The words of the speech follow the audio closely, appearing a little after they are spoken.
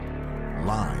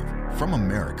Live from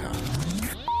America,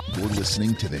 you're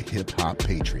listening to the Hip Hop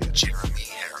Patriot, Jeremy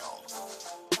Herrell.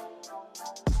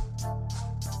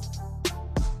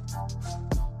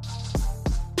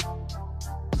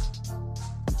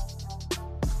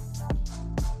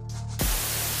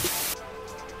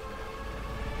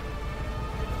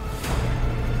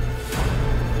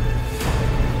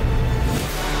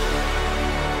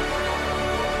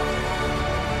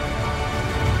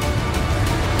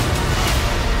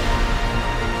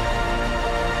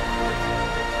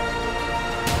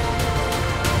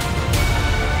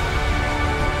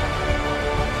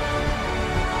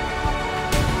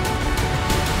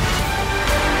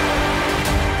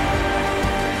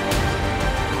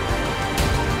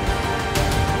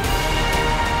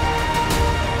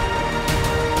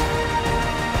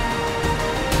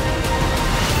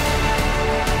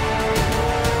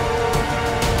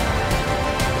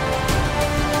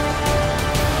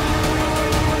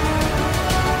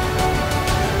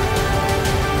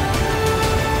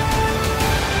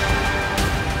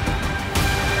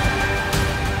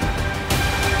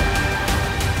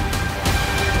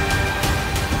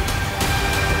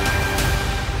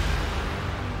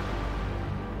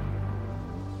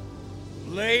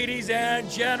 Ladies and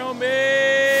gentlemen,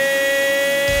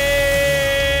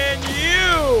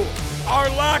 you are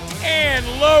locked and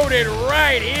loaded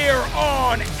right here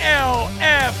on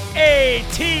LFA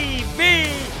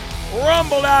TV,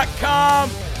 Rumble.com.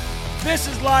 This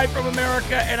is Live from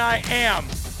America, and I am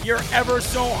your ever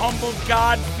so humble,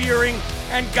 God-fearing,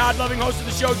 and God-loving host of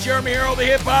the show, Jeremy Herrell, the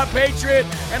hip-hop patriot.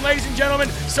 And ladies and gentlemen,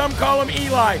 some call him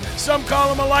Eli, some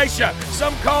call him Elisha,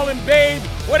 some call him Babe.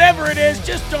 Whatever it is,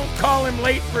 just don't call him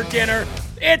late for dinner.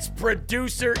 It's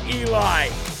producer Eli.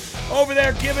 Over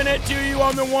there giving it to you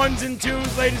on the ones and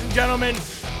twos, ladies and gentlemen.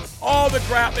 All the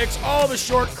graphics, all the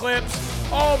short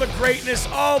clips, all the greatness,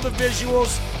 all the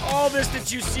visuals, all this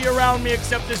that you see around me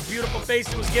except this beautiful face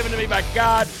that was given to me by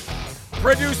God.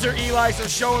 Producer Eli, so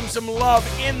show him some love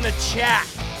in the chat.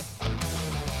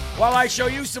 While I show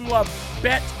you some love,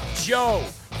 Bet Joe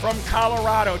from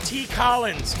Colorado. T.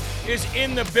 Collins is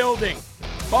in the building.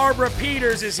 Barbara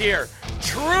Peters is here.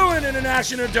 Truant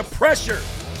International Depressure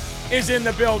is in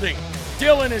the building.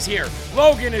 Dylan is here.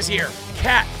 Logan is here.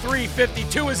 Cat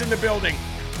 352 is in the building.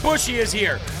 Bushy is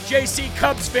here. JC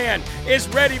Cubs fan is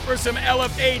ready for some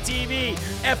LFA TV.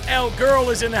 FL Girl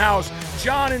is in the house.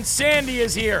 John and Sandy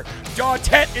is here.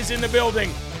 Dautet is in the building.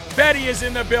 Betty is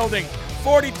in the building.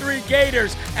 43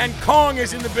 Gators and Kong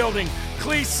is in the building.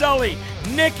 Clee Sully,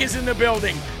 Nick is in the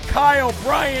building. Kyle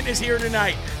Bryant is here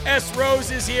tonight. S. Rose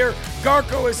is here.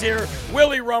 Garco is here.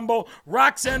 Willie Rumble.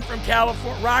 Roxy from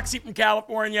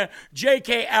California.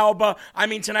 J.K. Alba. I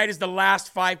mean, tonight is the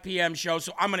last 5 p.m. show,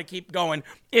 so I'm going to keep going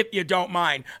if you don't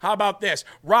mind. How about this?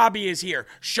 Robbie is here.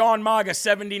 Sean Maga,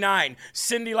 79.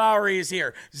 Cindy Lowry is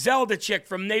here. Zelda Chick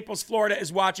from Naples, Florida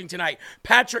is watching tonight.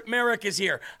 Patrick Merrick is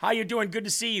here. How you doing? Good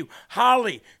to see you.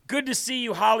 Holly. Good to see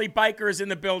you. Holly Biker is in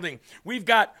the building. We've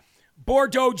got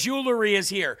Bordeaux Jewelry is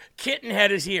here.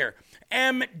 Kittenhead is here.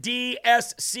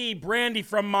 MDSC, Brandy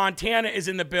from Montana is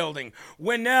in the building.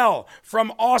 Winnell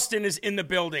from Austin is in the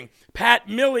building. Pat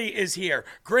Milley is here.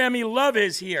 Grammy Love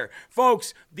is here.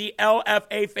 Folks, the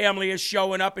LFA family is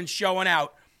showing up and showing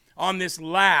out on this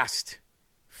last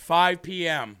 5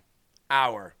 p.m.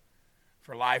 hour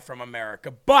for Live from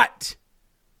America. But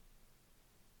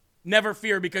never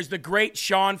fear, because the great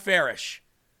Sean Farish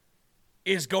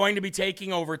is going to be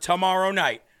taking over tomorrow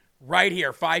night, right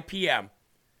here, 5 p.m.,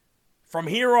 from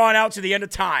here on out to the end of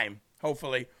time,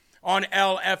 hopefully, on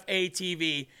LFA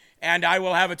TV. And I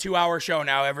will have a 2-hour show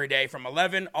now every day from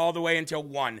 11 all the way until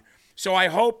 1. So I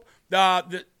hope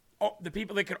the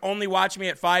people that can only watch me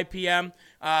at 5 p.m.,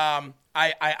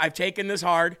 I've taken this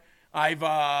hard.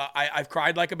 I've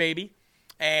cried like a baby.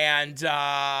 And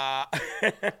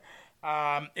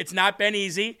it's not been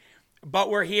easy, but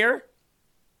we're here.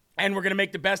 And we're going to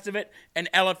make the best of it, and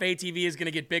LFA TV is going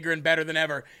to get bigger and better than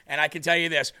ever. And I can tell you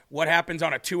this, what happens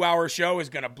on a 2-hour show is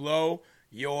going to blow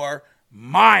your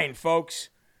mind, folks.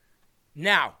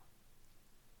 Now,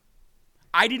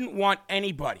 I didn't want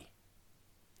anybody.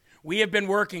 We have been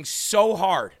working so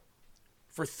hard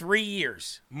for 3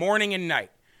 years, morning and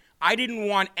night. I didn't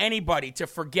want anybody to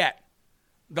forget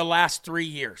the last 3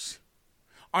 years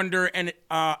under an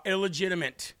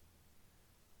illegitimate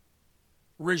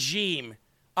regime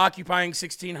occupying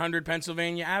 1600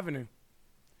 Pennsylvania Avenue.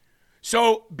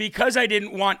 So because I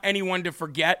didn't want anyone to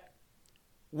forget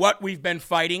what we've been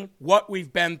fighting, what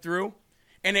we've been through,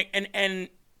 and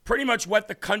pretty much what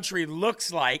the country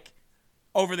looks like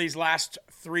over these last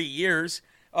 3 years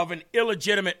of an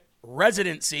illegitimate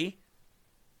residency,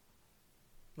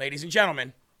 ladies and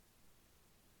gentlemen,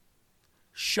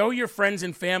 Show your friends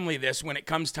and family this when it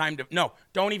comes time to... No,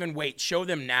 don't even wait. Show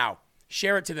them now.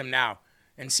 Share it to them now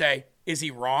and say, is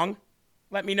he wrong?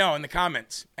 Let me know in the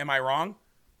comments. Am I wrong?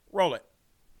 Roll it.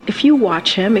 If you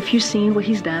watch him, if you've seen what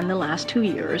he's done the last 2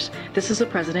 years, this is a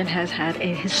president has had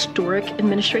a historic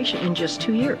administration in just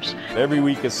 2 years. Every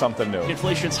week is something new.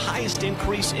 Inflation's highest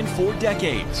increase in 4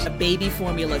 decades. A baby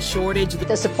formula shortage.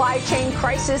 The supply chain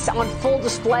crisis on full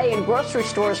display in grocery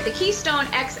stores. The Keystone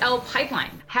XL pipeline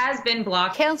has been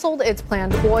blocked. Canceled its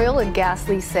planned oil and gas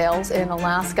lease sales in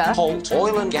Alaska. Halt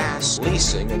oil and gas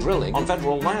leasing and drilling on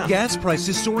federal land. Gas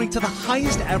prices soaring to the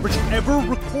highest average ever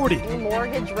recorded.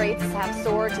 Mortgage rates have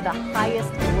soared to the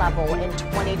highest level in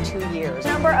 22 years.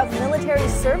 The number of military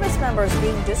service members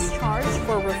being discharged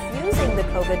for refusing the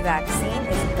COVID vaccine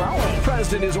is growing. The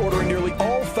president is ordering nearly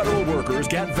all federal workers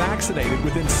get vaccinated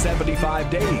within 75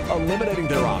 days, eliminating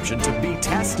their option to be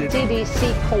tested.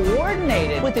 CDC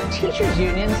coordinated with the teachers'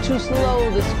 unions to slow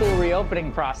the school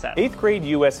reopening process. 8th grade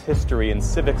U.S. history and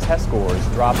civics test scores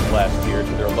dropped last year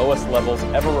to their lowest levels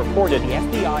ever recorded. The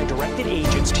FBI directed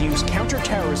agents to use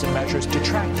counterterrorism measures to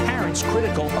track parents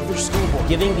critical of their school board.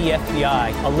 Giving the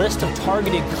FBI a list of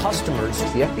targeted customers.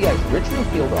 The FBI's Richmond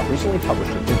field office recently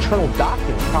published an internal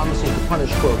document promising to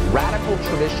punish, quote, radical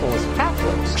traditionalist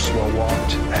Catholics. Slow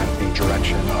walked at the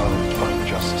direction of Department of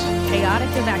Justice. Chaotic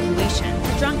evacuation,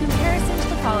 drawn comparison to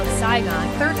the fall of Saigon.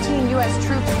 13 U.S.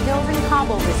 troops killed in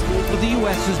Kabul this week. But the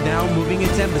U.S. is now moving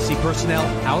its embassy personnel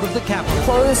out of the capital.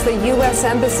 Closed the U.S.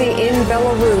 embassy in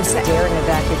Belarus. Daring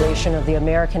evacuation of the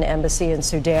American embassy in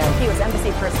Sudan. U.S.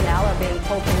 embassy personnel are being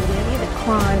told to leave.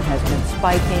 Crime has been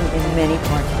spiking in many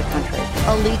parts of the country.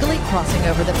 Illegally crossing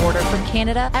over the border from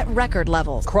Canada at record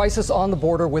levels. Crisis on the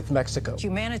border with Mexico.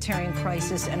 Humanitarian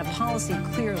crisis and a policy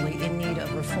clearly in need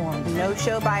of reform. No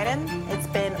show Biden. It's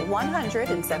been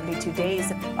 172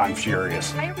 days. I'm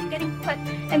furious. Why are we getting put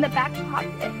in the back pocket?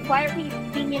 Why are we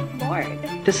being ignored?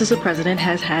 This is a president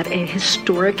has had a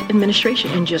historic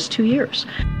administration in just 2 years.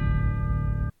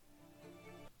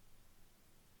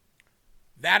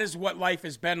 That is what life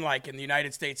has been like in the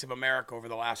United States of America over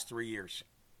the last 3 years.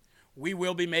 We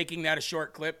will be making that a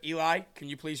short clip. Eli, can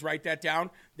you please write that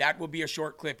down? That will be a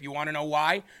short clip. You want to know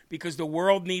why? Because the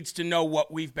world needs to know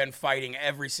what we've been fighting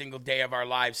every single day of our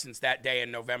lives since that day in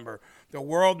November. The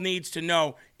world needs to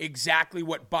know exactly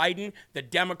what Biden, the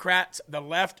Democrats, the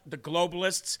left, the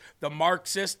globalists, the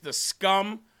Marxists, the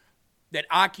scum that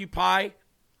occupy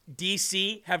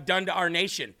D.C. have done to our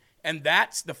nation. And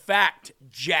that's the fact,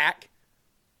 Jack.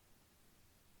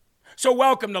 So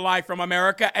welcome to Live from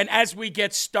America, and as we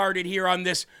get started here on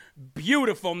this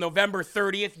beautiful November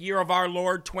 30th, year of our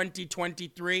Lord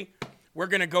 2023, we're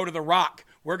going to go to the rock.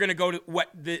 We're going to go to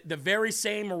the very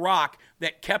same rock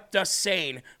that kept us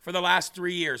sane for the last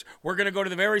 3 years. We're going to go to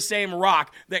the very same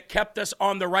rock that kept us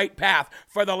on the right path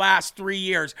for the last 3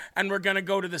 years, and we're going to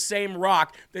go to the same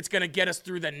rock that's going to get us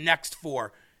through the next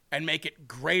 4 and make it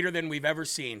greater than we've ever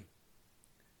seen.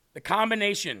 The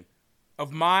combination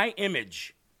of my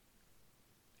image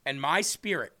and my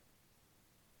spirit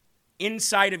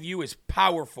inside of you is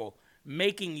powerful,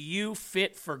 making you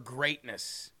fit for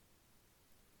greatness.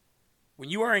 When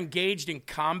you are engaged in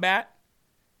combat,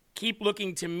 keep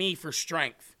looking to me for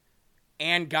strength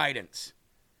and guidance.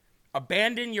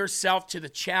 Abandon yourself to the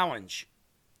challenge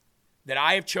that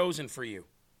I have chosen for you.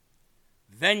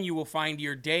 Then you will find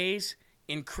your days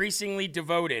increasingly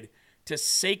devoted to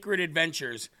sacred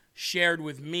adventures shared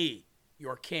with me,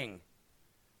 your King.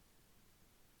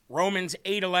 Romans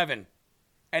 8:11,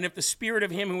 and if the spirit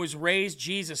of him who has raised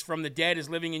Jesus from the dead is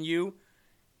living in you,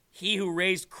 he who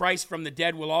raised Christ from the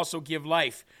dead will also give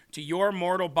life to your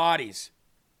mortal bodies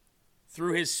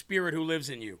through his spirit who lives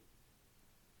in you.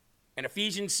 And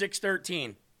Ephesians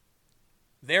 6:13,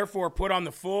 therefore put on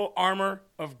the full armor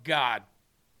of God,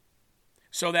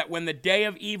 so that when the day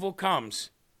of evil comes,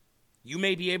 you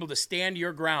may be able to stand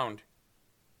your ground,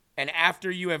 and after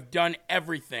you have done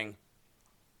everything,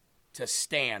 to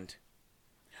stand.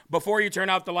 Before you turn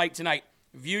out the light tonight,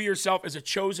 view yourself as a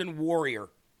chosen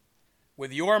warrior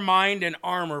with your mind and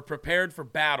armor prepared for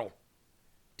battle.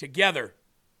 Together,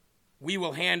 we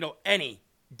will handle any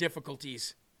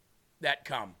difficulties that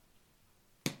come.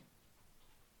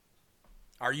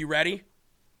 Are you ready?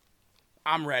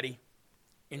 I'm ready.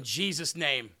 In Jesus'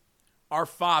 name, our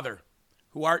Father,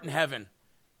 who art in heaven,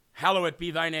 hallowed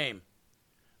be thy name.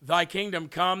 Thy kingdom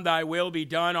come, thy will be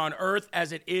done on earth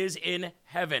as it is in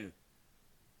heaven.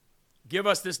 Give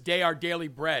us this day our daily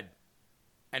bread,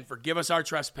 and forgive us our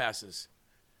trespasses,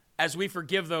 as we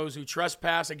forgive those who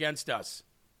trespass against us.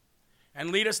 And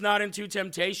lead us not into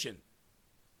temptation,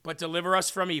 but deliver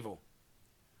us from evil.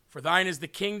 For thine is the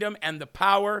kingdom and the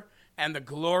power and the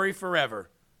glory forever.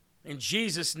 In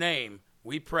Jesus' name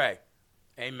we pray.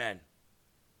 Amen.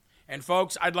 And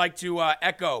folks, I'd like to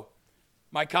echo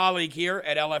my colleague here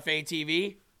at LFA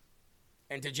TV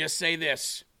and to just say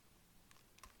this.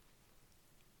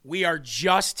 We are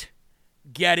just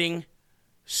getting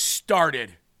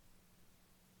started.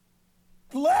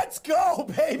 Let's go,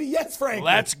 baby. Yes, Frank.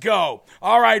 Let's go.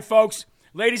 All right, folks.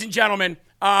 Ladies and gentlemen,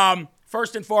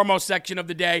 first and foremost section of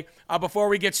the day, before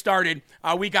we get started,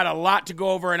 we got a lot to go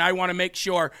over, and I want to make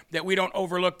sure that we don't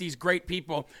overlook these great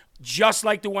people, just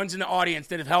like the ones in the audience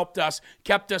that have helped us,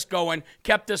 kept us going,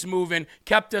 kept us moving,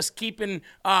 kept us keeping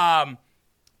on,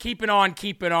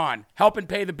 helping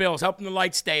pay the bills, helping the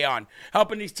lights stay on,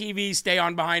 helping these TVs stay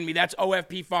on behind me. That's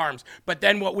OFP Farms. But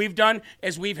then what we've done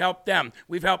is we've helped them.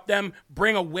 We've helped them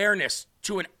bring awareness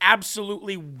to an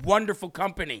absolutely wonderful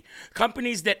company.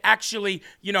 Companies that actually,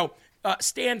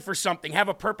 stand for something, have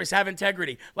a purpose, have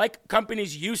integrity, like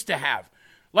companies used to have,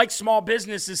 like small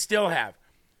businesses still have.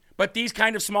 But these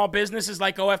kind of small businesses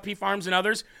like OFP Farms and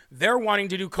others, they're wanting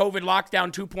to do COVID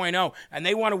lockdown 2.0, and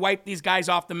they want to wipe these guys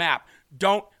off the map.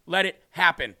 Don't let it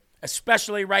happen,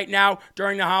 especially right now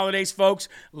during the holidays, folks.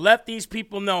 Let these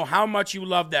people know how much you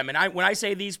love them. And when I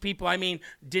say these people, I mean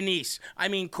Denise, I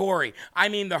mean Corey, I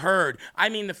mean the herd, I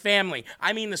mean the family,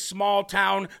 I mean the small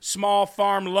town, small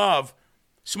farm love,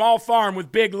 small farm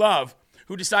with big love,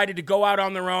 who decided to go out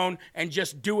on their own and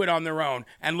just do it on their own.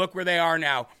 And look where they are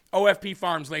now. OFP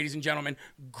Farms, ladies and gentlemen.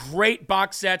 Great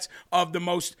box sets of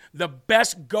the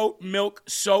best goat milk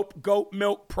soap, goat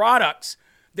milk products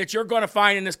that you're going to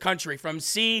find in this country, from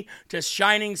sea to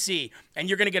shining sea. And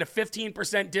you're going to get a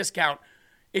 15% discount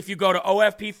if you go to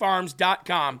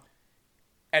ofpfarms.com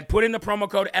and put in the promo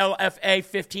code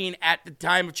LFA15 at the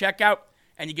time of checkout,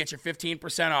 and you get your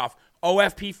 15% off.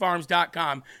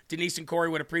 ofpfarms.com. Denise and Corey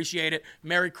would appreciate it.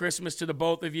 Merry Christmas to the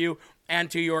both of you and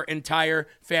to your entire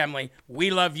family. We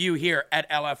love you here at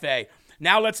LFA.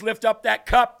 Now let's lift up that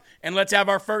cup and let's have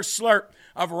our first slurp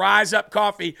of Rise Up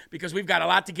Coffee, because we've got a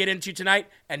lot to get into tonight,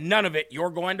 and none of it you're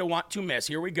going to want to miss.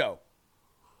 Here we go.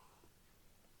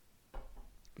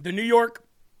 The New York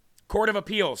Court of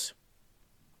Appeals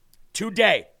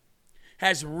today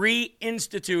has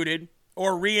reinstated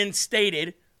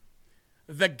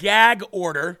the gag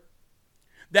order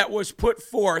that was put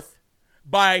forth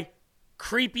by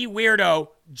creepy weirdo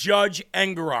Judge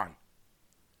Engoron.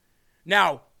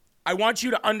 Now, I want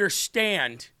you to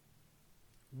understand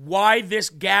why this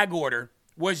gag order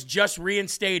was just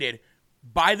reinstated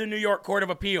by the New York Court of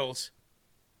Appeals.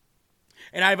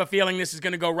 And I have a feeling this is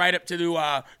going to go right up to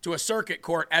a circuit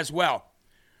court as well.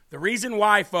 The reason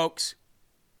why, folks,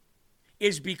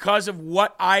 is because of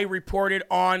what I reported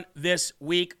on this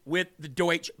week with the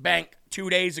Deutsche Bank 2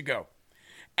 days ago.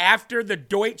 After the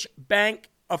Deutsche Bank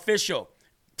official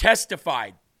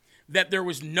testified that there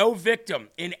was no victim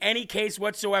in any case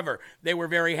whatsoever, they were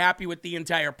very happy with the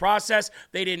entire process.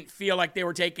 They didn't feel like they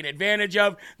were taken advantage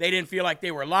of. They didn't feel like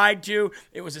they were lied to.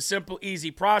 It was a simple,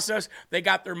 easy process. They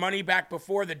got their money back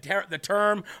before the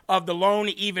term of the loan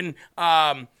even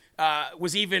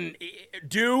was even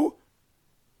due.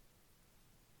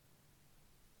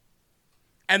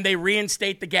 And they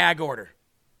reinstate the gag order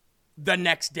the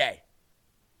next day.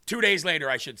 2 days later,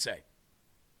 I should say.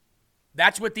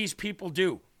 That's what these people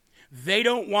do. They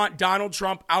don't want Donald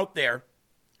Trump out there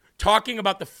talking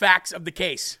about the facts of the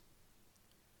case.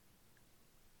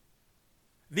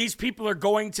 These people are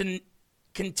going to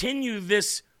continue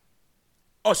this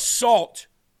assault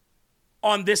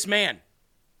on this man.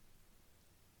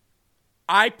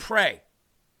 I pray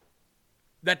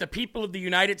that the people of the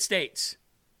United States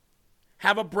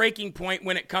have a breaking point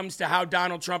when it comes to how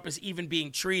Donald Trump is even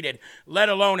being treated, let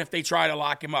alone if they try to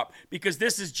lock him up, because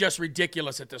this is just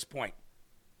ridiculous at this point.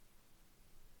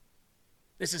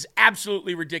 This is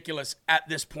absolutely ridiculous at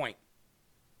this point.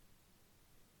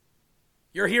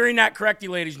 You're hearing that correctly,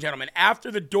 ladies and gentlemen. After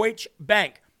the Deutsche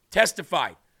Bank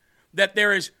testified that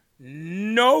there is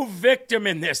no victim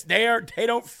in this, they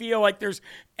don't feel like there's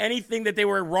anything that they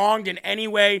were wronged in any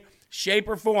way, shape,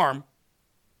 or form,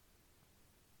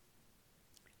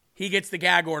 he gets the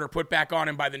gag order put back on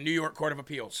him by the New York Court of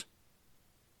Appeals.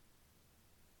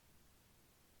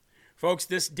 Folks,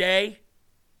 this day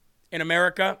in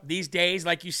America, these days,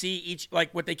 like you see,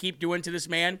 like what they keep doing to this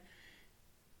man,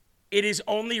 it is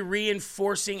only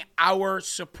reinforcing our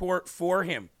support for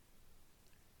him.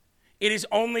 It is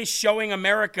only showing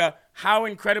America how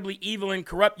incredibly evil and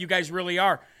corrupt you guys really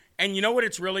are. And you know what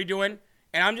it's really doing?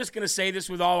 And I'm just going to say this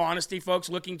with all honesty, folks,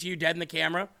 looking to you dead in the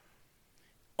camera.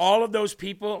 All of those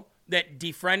people that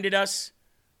defriended us,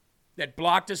 that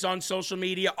blocked us on social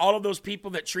media, all of those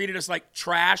people that treated us like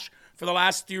trash for the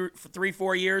last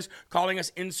 3-4 years, calling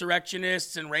us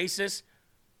insurrectionists and racists.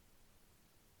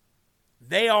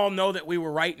 They all know that we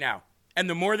were right now. And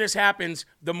the more this happens,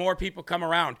 the more people come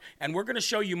around. And we're going to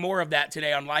show you more of that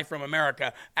today on Live from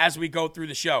America as we go through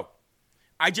the show.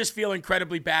 I just feel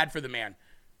incredibly bad for the man.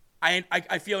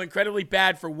 I feel incredibly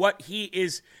bad for what he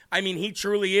is. I mean, he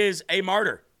truly is a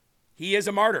martyr. He is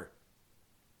a martyr.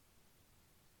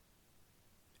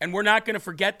 And we're not going to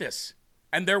forget this.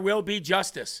 And there will be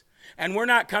justice. And we're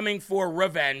not coming for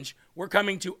revenge. We're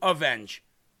coming to avenge.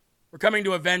 We're coming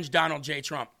to avenge Donald J.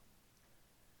 Trump.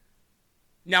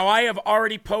 Now, I have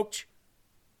already poked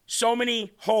so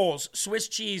many holes, Swiss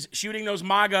cheese, shooting those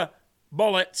MAGA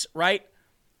bullets, right?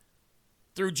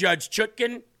 Through Judge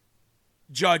Chutkan,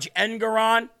 Judge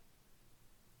Engoron,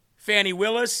 Fannie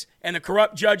Willis, and the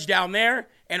corrupt judge down there,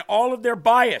 and all of their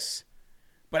bias.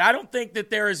 But I don't think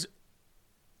that there is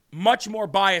much more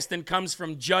bias than comes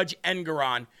from Judge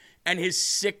Engoron and his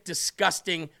sick,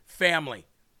 disgusting family.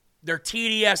 Their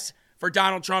TDS for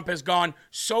Donald Trump has gone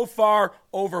so far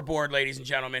overboard, ladies and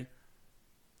gentlemen.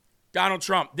 Donald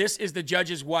Trump, this is the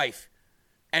judge's wife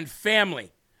and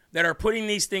family that are putting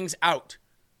these things out.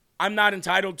 I'm not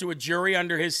entitled to a jury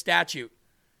under his statute.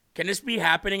 Can this be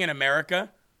happening in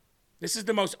America? This is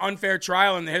the most unfair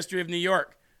trial in the history of New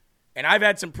York. And I've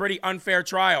had some pretty unfair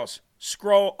trials.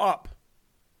 Scroll up.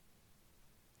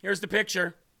 Here's the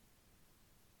picture.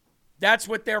 That's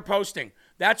what they're posting.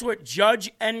 That's what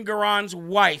Judge Engoron's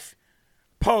wife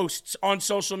posts on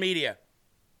social media.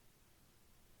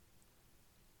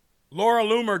 Laura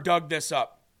Loomer dug this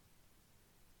up.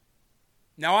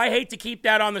 Now, I hate to keep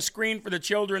that on the screen for the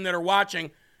children that are watching,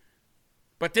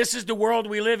 but this is the world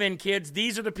we live in, kids.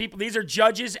 These are the people, these are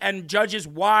judges and judges'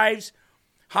 wives,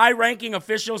 high-ranking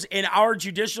officials in our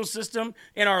judicial system,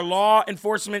 in our law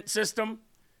enforcement system.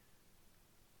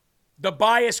 The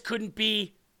bias couldn't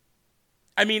be,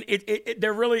 I mean,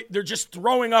 they're just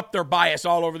throwing up their bias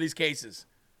all over these cases.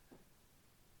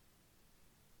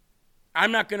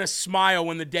 I'm not going to smile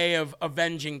when the day of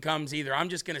avenging comes either. I'm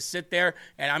just going to sit there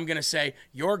and I'm going to say,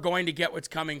 you're going to get what's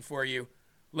coming for you.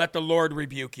 Let the Lord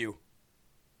rebuke you.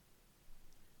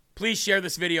 Please share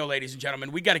this video, ladies and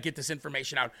gentlemen. We got to get this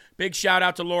information out. Big shout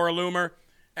out to Laura Loomer.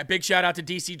 A big shout out to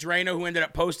DC Drano, who ended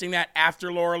up posting that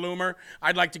after Laura Loomer.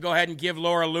 I'd like to go ahead and give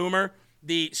Laura Loomer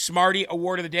the Smarty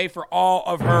Award of the Day for all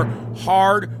of her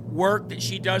hard work that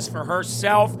she does for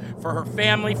herself, for her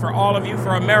family, for all of you,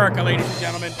 for America, ladies and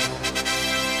gentlemen.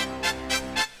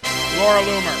 Laura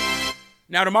Loomer.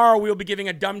 Now, tomorrow we'll be giving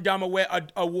a Dum Dum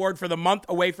Award for the month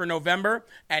away for November,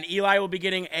 and Eli will be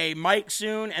getting a mic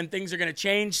soon, and things are going to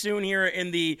change soon here in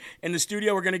the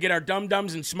studio. We're going to get our Dum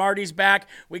Dums and Smarties back.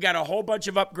 We got a whole bunch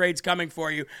of upgrades coming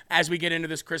for you as we get into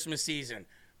this Christmas season.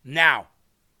 Now,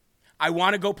 I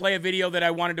want to go play a video that I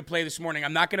wanted to play this morning.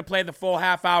 I'm not going to play the full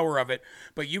half hour of it,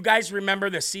 but you guys remember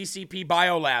the CCP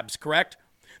Biolabs, correct?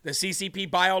 The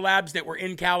CCP Biolabs that were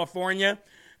in California,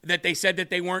 that they said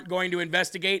that they weren't going to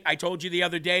investigate. I told you the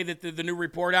other day that the new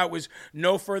report out was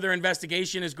no further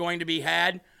investigation is going to be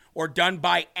had or done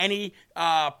by any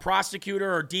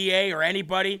prosecutor or DA or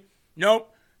anybody.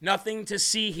 Nope, nothing to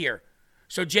see here.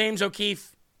 So James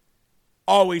O'Keefe,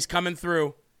 always coming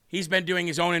through. He's been doing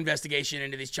his own investigation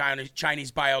into these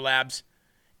Chinese biolabs,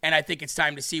 and I think it's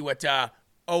time to see what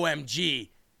OMG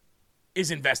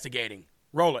is investigating.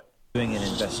 Roll it. Doing an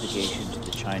investigation to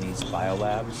the Chinese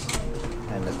biolabs,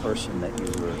 and the person that you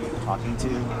were talking to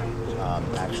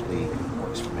actually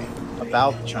works for me.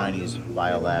 About the Chinese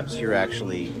biolabs, you're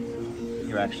actually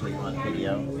on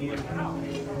video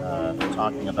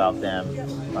talking about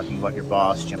them, talking about your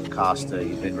boss, Jim Acosta.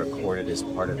 You've been recorded as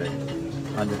part of an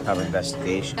undercover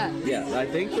investigation. Yeah, I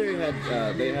think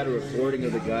they had a recording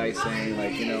of the guy saying,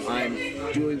 like, you know,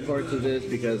 I'm doing parts of this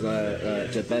because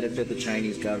to benefit the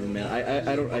Chinese government.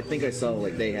 I think I saw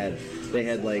like they had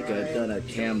like done a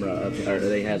camera of, or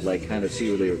they had like kind of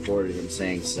secretly recorded him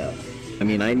saying stuff. I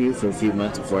mean, I knew for a few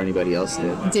months before anybody else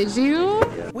did. Did you?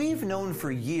 We've known for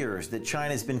years that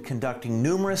China's been conducting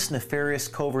numerous nefarious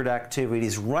covert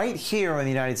activities right here in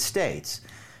the United States.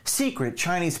 Secret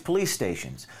Chinese police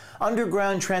stations,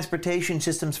 underground transportation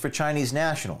systems for Chinese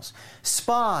nationals,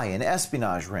 spy and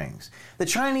espionage rings. The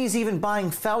Chinese even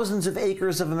buying thousands of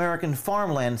acres of American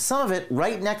farmland, some of it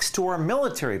right next to our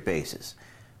military bases.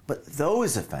 But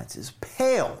those offenses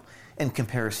pale in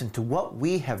comparison to what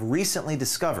we have recently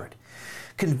discovered.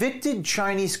 Convicted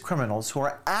Chinese criminals who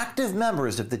are active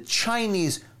members of the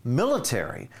Chinese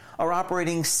military are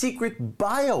operating secret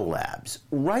biolabs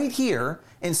right here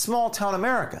in small-town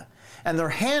America. And they're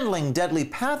handling deadly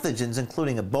pathogens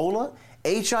including Ebola,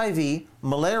 HIV,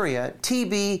 malaria,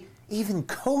 TB, even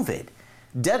COVID.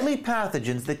 deadly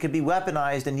pathogens that could be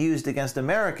weaponized and used against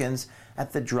Americans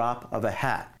at the drop of a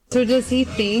hat. So does he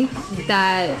think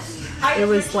that it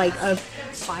was like a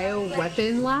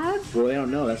bioweapon lab? Well, they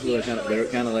don't know. That's what they're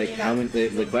kind of like. How many?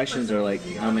 The questions are like,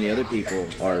 how many other people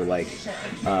are like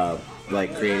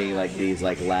creating like these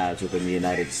like labs within the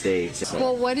United States? So,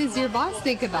 well, what does your boss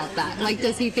think about that? Like,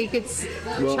 does he think it's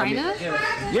China?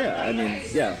 I mean,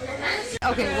 yeah.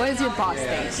 Okay, what does your boss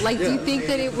think? Like, do you think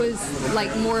that it was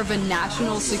like more of a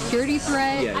national security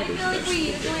threat? Yeah,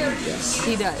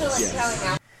 he does.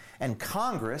 Yeah. And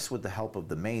Congress, with the help of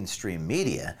the mainstream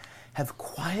media, have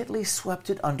quietly swept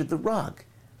it under the rug.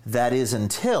 That is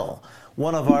until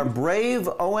one of our brave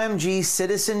OMG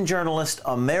citizen journalist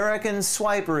American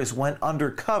swipers went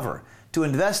undercover to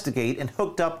investigate and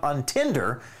hooked up on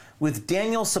Tinder with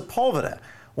Daniel Sepulveda,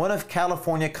 one of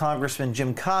California Congressman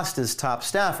Jim Costa's top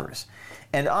staffers.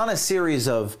 And on a series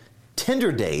of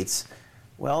Tinder dates,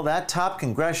 well, that top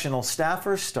congressional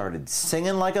staffer started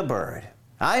singing like a bird.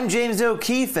 I'm James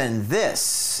O'Keefe, and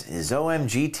this is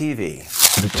OMG TV.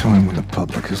 At a time when the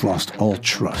public has lost all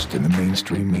trust in the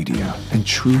mainstream media and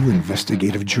true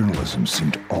investigative journalism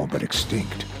seemed all but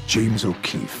extinct, James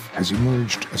O'Keefe has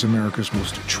emerged as America's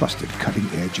most trusted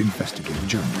cutting-edge investigative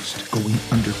journalist, going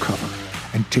undercover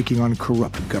and taking on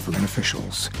corrupt government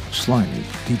officials, slimy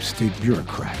deep state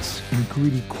bureaucrats, and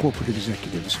greedy corporate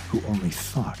executives who only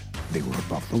thought they were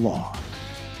above the law.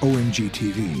 OMG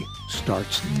TV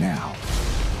starts now.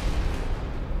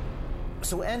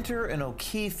 So enter an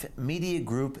O'Keefe Media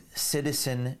Group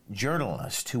citizen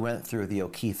journalist who went through the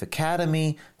O'Keefe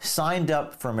Academy, signed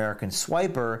up for American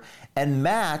Swiper, and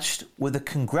matched with a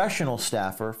congressional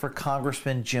staffer for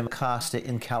Congressman Jim Costa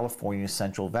in California's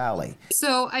Central Valley.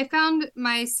 So I found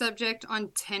my subject on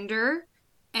Tinder,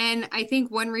 and I think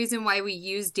one reason why we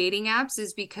use dating apps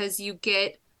is because you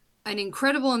get an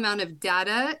incredible amount of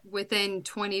data within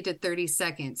 20 to 30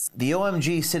 seconds. The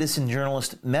OMG citizen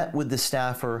journalist met with the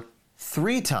staffer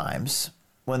 3 times.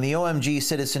 When the OMG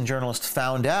citizen journalist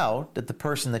found out that the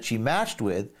person that she matched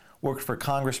with worked for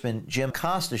Congressman Jim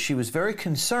Costa, she was very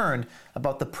concerned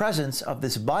about the presence of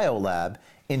this biolab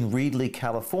in Reedley,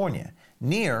 California,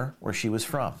 near where she was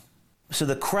from. So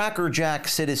the crackerjack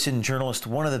citizen journalist,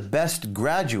 one of the best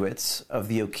graduates of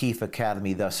the O'Keefe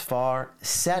Academy thus far,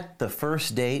 set the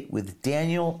first date with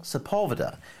Daniel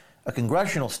Sepulveda, a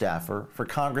congressional staffer for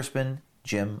Congressman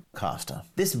Jim Costa.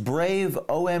 This brave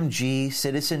OMG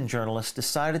citizen journalist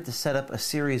decided to set up a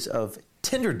series of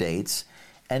Tinder dates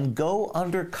and go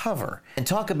undercover and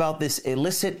talk about this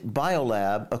illicit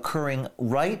biolab occurring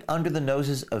right under the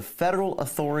noses of federal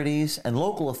authorities and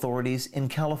local authorities in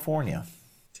California.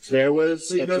 There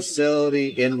was a facility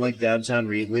in like downtown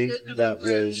Reedley that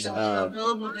was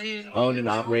owned and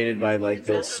operated by like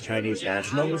those Chinese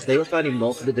nationals. They were finding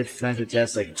multiple different kinds of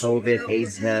tests, like COVID,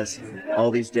 AIDS tests, all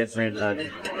these different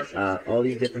kinds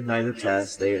of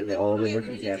tests. They all were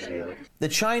contaminated. The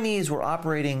Chinese were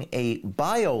operating a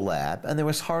biolab, and there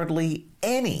was hardly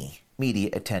any media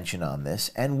attention on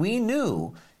this, and we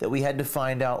knew that we had to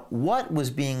find out what was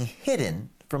being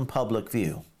hidden from public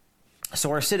view. So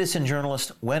our citizen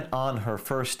journalist went on her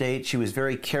first date. She was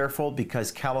very careful because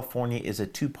California is a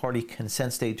 2-party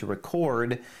consent state to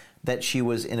record that she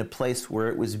was in a place where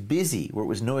it was busy, where it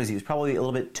was noisy. It was probably a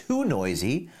little bit too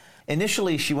noisy.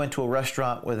 Initially, she went to a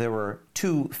restaurant where there were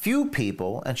too few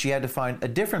people, and she had to find a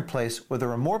different place where there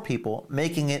were more people,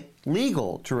 making it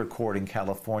legal to record in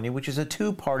California, which is a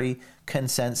 2-party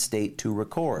consent state to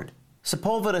record.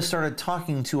 Sepulveda started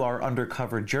talking to our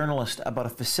undercover journalist about a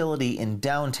facility in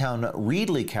downtown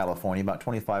Reedley, California, about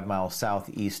 25 miles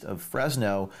southeast of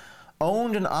Fresno,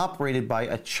 owned and operated by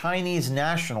a Chinese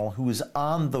national who is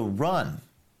on the run.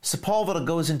 Sepulveda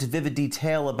goes into vivid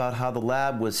detail about how the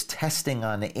lab was testing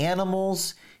on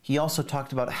animals. He also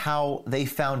talked about how they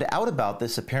found out about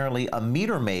this. Apparently, a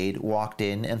meter maid walked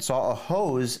in and saw a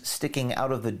hose sticking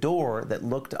out of the door that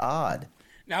looked odd.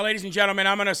 Now, ladies and gentlemen,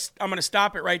 I'm gonna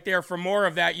stop it right there. For more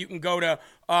of that, you can go to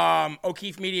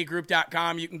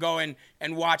O'KeefeMediaGroup.com. You can go and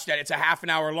watch that. It's a half an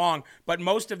hour long, but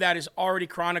most of that is already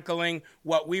chronicling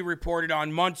what we reported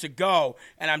on months ago,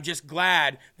 and I'm just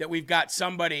glad that we've got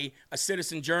somebody, a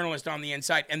citizen journalist, on the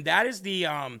inside, and that is the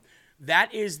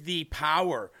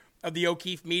power of the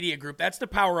O'Keefe Media Group. That's the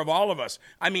power of all of us.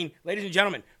 I mean, ladies and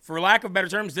gentlemen, for lack of better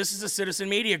terms, this is a citizen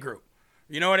media group.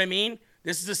 You know what I mean?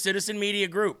 This is a citizen media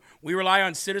group. We rely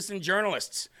on citizen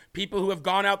journalists, people who have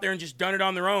gone out there and just done it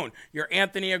on their own. Your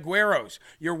Anthony Agueros,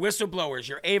 your whistleblowers,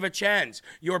 your Ava Chens,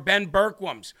 your Ben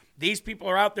Berkwams. These people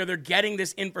are out there. They're getting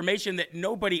this information that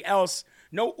nobody else,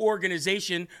 no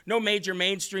organization, no major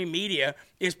mainstream media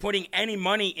is putting any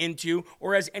money into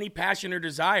or has any passion or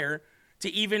desire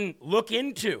to even look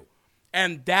into.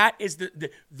 And that is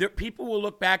the people will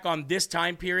look back on this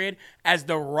time period as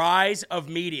the rise of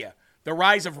media, the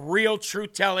rise of real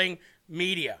truth-telling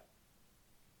media.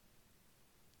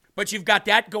 But you've got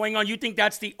that going on. You think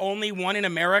that's the only one in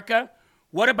America?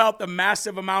 What about the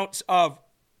massive amounts of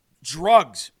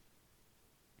drugs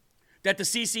that the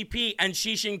CCP and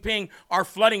Xi Jinping are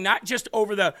flooding, not just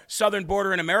over the southern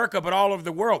border in America, but all over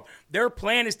the world? Their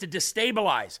plan is to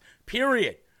destabilize,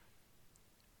 period.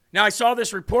 Now, I saw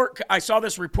this report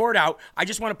out. I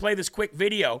just want to play this quick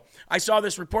video. I saw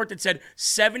this report that said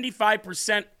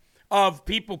 75% of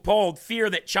people polled fear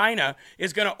that China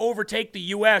is going to overtake the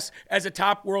U.S. as a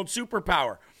top world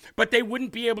superpower. But they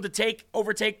wouldn't be able to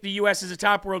overtake the U.S. as a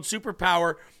top world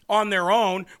superpower on their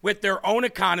own with their own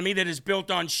economy that is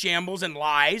built on shambles and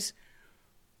lies.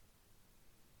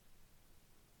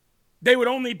 They would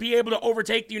only be able to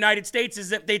overtake the United States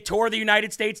as if they tore the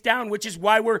United States down, which is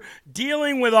why we're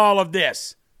dealing with all of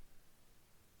this.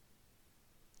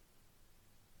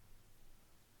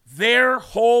 Their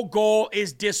whole goal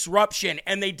is disruption,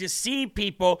 and they deceive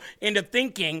people into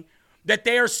thinking that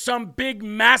they are some big,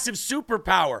 massive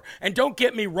superpower. And don't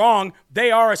get me wrong,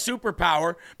 they are a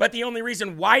superpower, but the only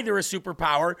reason why they're a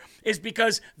superpower is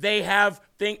because they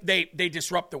they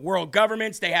disrupt the world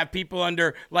governments. They have people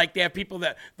under, like, they have people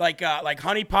that, like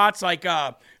honeypots, like,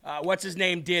 what's his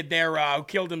name did there, who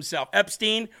killed himself,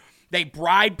 Epstein. They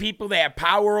bribe people. They have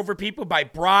power over people by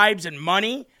bribes and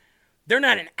money. They're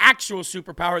not an actual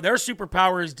superpower. Their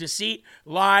superpower is deceit,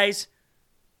 lies,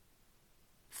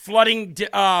 flooding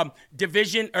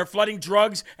division, or flooding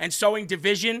drugs and sowing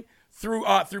division through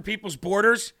people's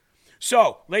borders.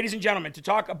 So, ladies and gentlemen, to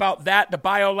talk about that, the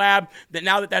biolab, that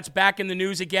now that's back in the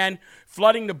news again,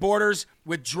 flooding the borders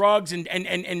with drugs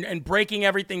and breaking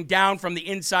everything down from the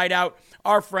inside out,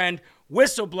 our friend,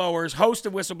 Whistleblowers, host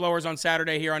of Whistleblowers on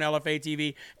Saturday here on LFA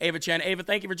TV, Ava Chen. Ava,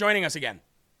 thank you for joining us again.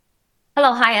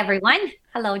 Hello. Hi, everyone.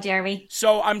 Hello, Jeremy.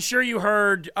 So I'm sure you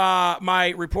heard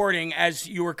my reporting as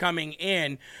you were coming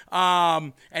in.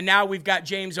 And now we've got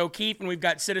James O'Keefe and we've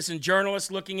got citizen journalists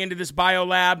looking into this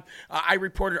biolab. I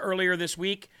reported earlier this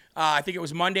week, I think it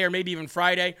was Monday or maybe even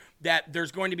Friday, that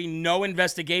there's going to be no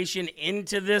investigation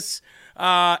into this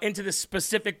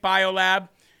specific biolab.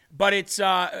 But it's do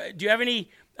you have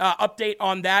any update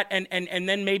on that? And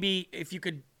then maybe if you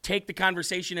could take the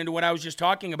conversation into what I was just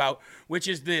talking about, which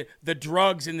is the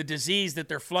drugs and the disease that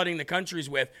they're flooding the countries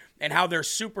with, and how their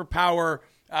superpower,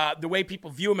 the way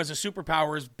people view them as a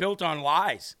superpower, is built on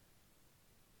lies.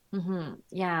 Mm-hmm.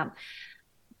 Yeah.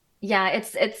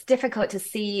 It's difficult to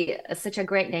see such a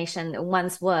great nation that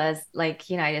once was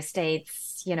like United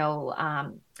States,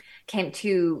 came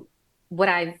to what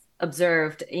I've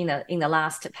observed in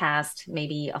the past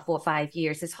maybe 4 or 5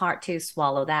 years. It's hard to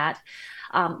swallow that.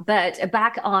 But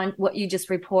back on what you just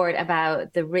report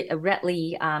about the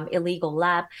Redley illegal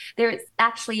lab, there's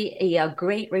actually a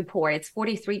great report. It's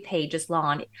 43 pages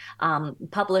long,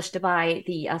 published by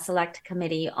the Select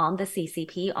Committee on the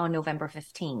CCP on November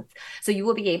 15th. So you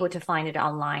will be able to find it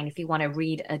online if you want to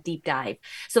read a deep dive.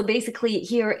 So basically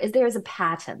there's a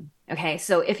pattern. Okay,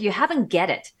 so if you haven't get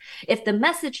it, if the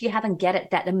message you haven't get it,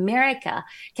 that America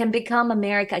can become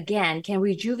America again, can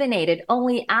rejuvenate it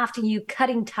only after you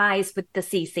cutting ties with the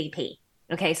CCP.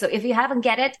 Okay, so if you haven't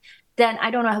get it, then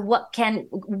I don't know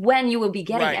when you will be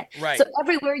getting it. Right. So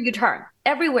everywhere you turn,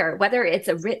 whether it's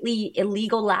a Ridley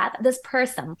illegal lab, this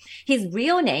person, his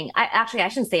real name, I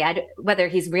shouldn't say whether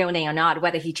he's real name or not,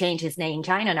 whether he changed his name in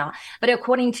China or not, but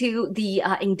according to the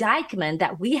indictment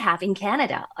that we have in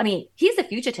Canada, I mean, he's a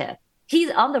fugitive. He's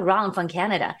on the run from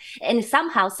Canada. And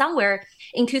somehow, somewhere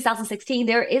in 2016,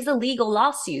 there is a legal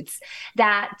lawsuits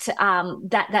that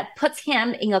puts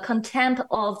him in a contempt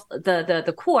of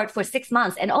the court for 6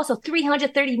 months, and also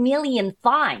 $330 million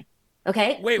fine.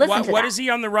 Okay. Wait, what is he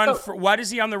on the run for? What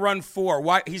is he on the run for?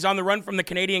 Why he's on the run from the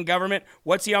Canadian government?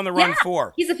 What's he on the run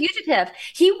for? He's a fugitive.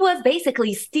 He was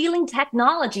basically stealing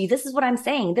technology. This is what I'm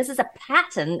saying. This is a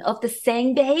pattern of the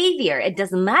same behavior. It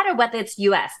doesn't matter whether it's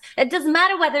U.S. It doesn't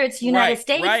matter whether it's United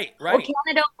States or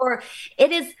Canada, or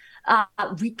it is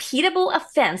repeatable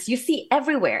offense you see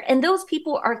everywhere. And those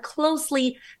people are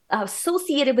closely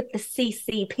associated with the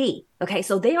CCP. Okay,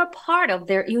 so they are part of,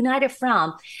 they're united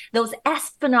from those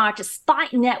espionage spy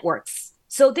networks.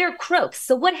 So they're crooks.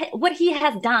 So what he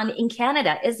has done in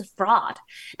Canada is fraud.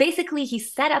 Basically, he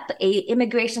set up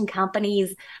immigration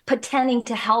companies pretending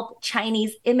to help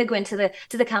Chinese immigrants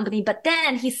to the company, but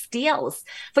then he steals.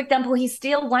 For example, he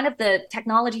steals one of the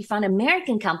technology from an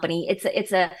American company.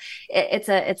 It's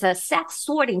a sex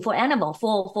sorting for animal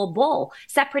for bull,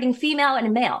 separating female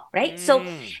and male, right? So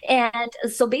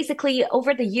basically,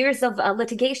 over the years of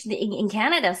litigation in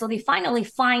Canada, so they finally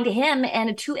fined him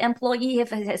and 2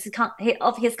 employees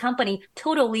of his company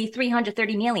totally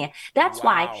 $330 million. That's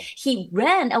why he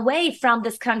ran away from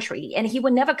this country and he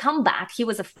would never come back. He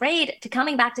was afraid to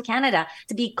coming back to Canada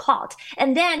to be caught.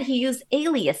 And then he used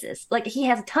aliases, like he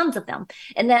has tons of them.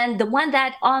 And then the one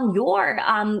that on your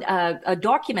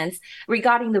documents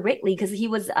regarding the Wrigley, because he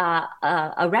was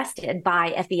arrested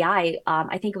by FBI,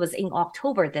 I think it was in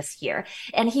October this year,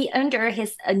 and he under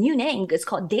his new name is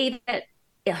called David.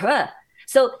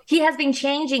 So he has been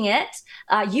changing it,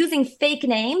 using fake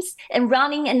names and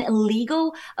running an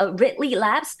illegal Ridley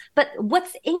labs. But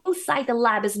what's inside the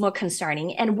lab is more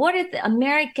concerning. And what is the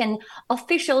American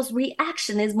officials'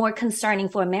 reaction is more concerning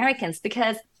for Americans,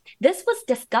 because this was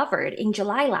discovered in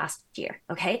July last year,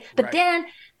 okay? But then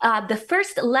the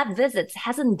first lab visits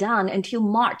hasn't done until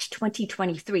March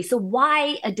 2023. So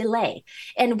why a delay?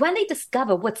 And when they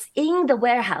discover what's in the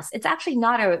warehouse, it's actually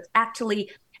not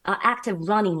active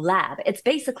running lab. It's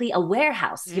basically a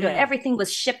warehouse. You know, everything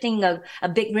was shifting a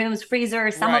big rooms, freezer,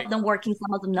 some of them working,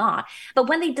 some of them not. But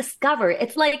when they discover,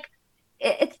 it's like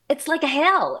a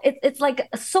hell. It's like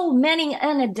so many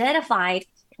unidentified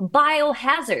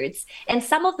biohazards, and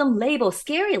some of them labeled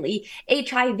scarily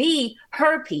HIV,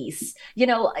 herpes,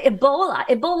 Ebola.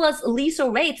 Ebola's lethal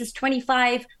rates is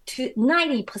 25 to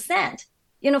 90%.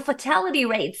 Fatality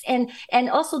rates, and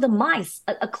also the mice,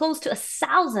 close to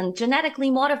 1,000 genetically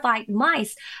modified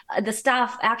mice. The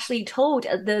staff actually told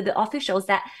the officials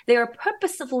that they are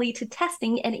purposefully to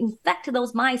testing and infect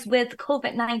those mice with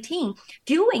COVID-19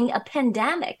 during a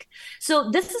pandemic.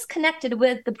 So this is connected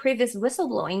with the previous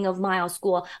whistleblowing of Mile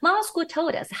School. Mile School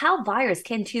told us how virus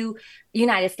came to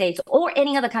United States or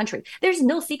any other country. There's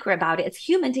no secret about it. It's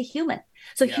human to human.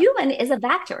 So human is a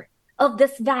vector of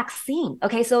this vaccine.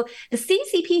 Okay, so the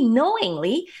CCP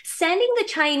knowingly sending the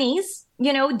Chinese,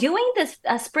 doing this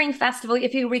spring festival,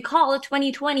 if you recall,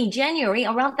 2020, January,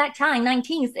 around that time,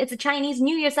 19th, it's a Chinese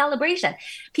New Year celebration.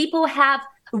 People have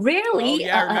rarely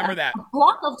I remember that. A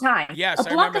block of time. Yes, a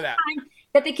block of time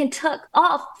that they can take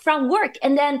off from work.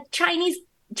 And then Chinese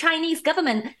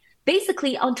government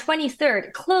basically on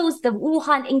 23rd closed the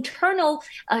Wuhan internal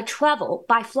travel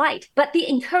by flight, but they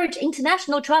encourage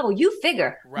international travel. You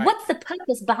figure, what's the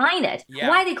purpose behind it?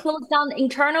 Why they closed down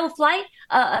internal flight,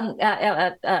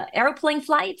 airplane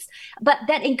flights, but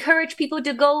then encourage people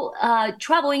to go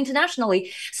travel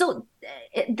internationally. So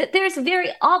there's a very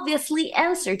obviously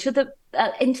answer to the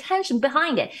intention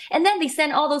behind it. And then they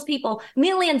send all those people,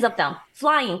 millions of them,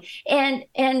 flying. And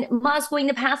Moscow in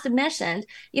the past mentioned,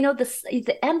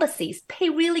 the embassies, pay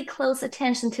really close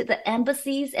attention to the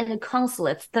embassies and the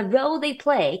consulates, the role they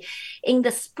play in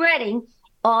the spreading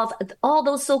of all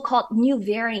those so-called new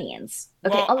variants.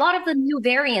 Okay, a lot of the new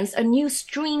variants or new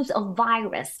streams of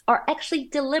virus are actually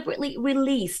deliberately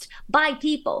released by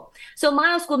people. So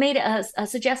Mile School made a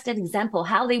suggested example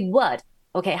how they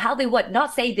would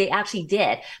not say they actually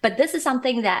did, but this is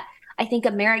something that I think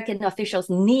American officials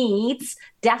needs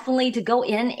definitely to go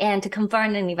in and to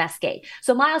confirm and investigate.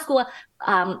 So Mile School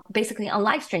basically on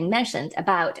live stream mentioned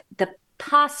about the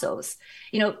parcels,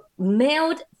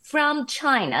 mailed from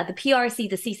China, the PRC,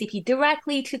 the CCP,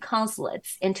 directly to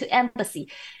consulates and to embassy.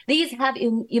 These have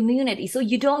immunity, so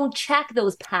you don't check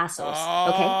those parcels,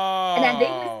 okay? And then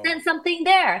they send something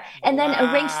there and then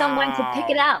arrange someone to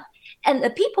pick it up. And the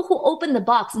people who open the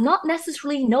box not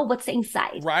necessarily know what's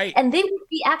inside. Right. And they would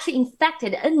be actually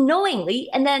infected unknowingly.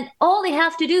 And then all they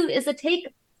have to do is to take,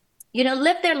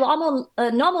 live their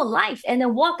normal life and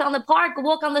then walk on the park,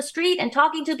 walk on the street and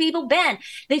talking to people. Then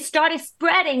they started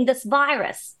spreading this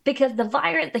virus because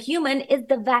the human is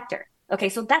the vector. Okay,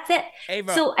 so that's it.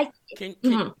 Ava, so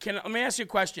let me ask you a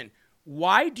question.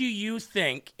 Why do you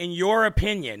think, in your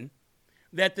opinion,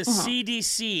 that the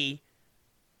CDC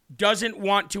doesn't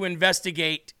want to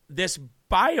investigate this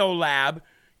biolab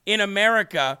in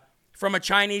America from a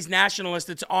Chinese nationalist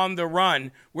that's on the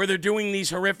run, where they're doing these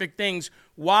horrific things?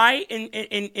 Why,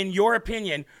 in your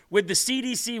opinion, would the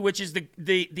CDC, which is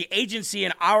the agency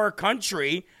in our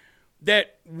country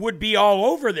that would be all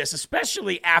over this,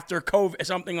 especially after COVID,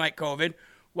 something like COVID,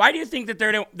 why do you think that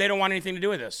they don't want anything to do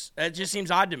with this? It just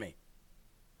seems odd to me.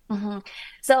 Mm-hmm.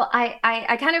 So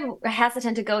I kind of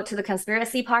hesitant to go to the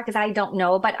conspiracy part because I don't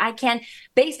know, but I can,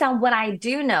 based on what I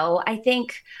do know, I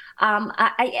think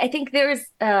I think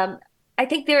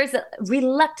there's a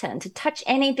reluctant to touch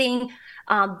anything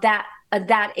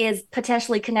that is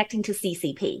potentially connecting to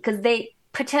CCP because they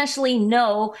potentially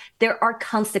know there are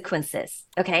consequences.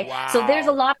 Okay. Wow. So there's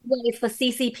a lot of ways for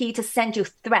CCP to send you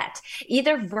threat,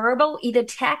 either verbal, either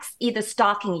text, either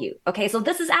stalking you. Okay. So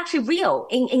this is actually real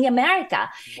in America.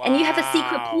 Wow. And you have a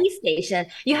secret police station.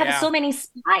 You have so many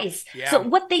spies. Yeah. So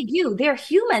what they do, they're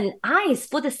human eyes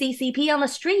for the CCP on the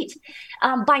street.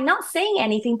 By not saying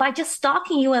anything, by just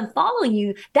stalking you and following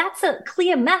you, that's a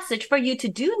clear message for you to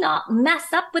do not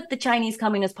mess up with the Chinese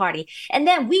Communist Party. And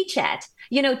then WeChat,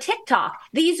 TikTok,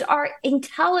 these are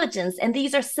intelligence and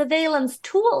these are surveillance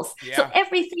tools. Yeah. So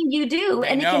everything you do,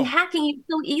 and they can hacking you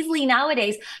so easily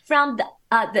nowadays from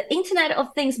the Internet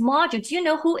of Things module. Do you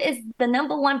know who is the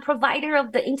number one provider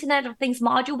of the Internet of Things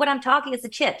module? What I'm talking is the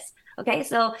chips. Okay,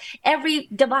 so every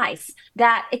device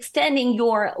that extending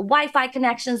your Wi-Fi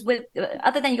connections with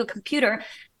other than your computer,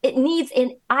 it needs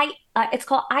it's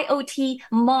called IoT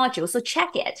module. So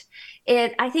check it.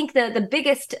 I think the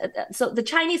biggest, so the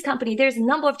Chinese company, there's a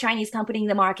number of Chinese companies in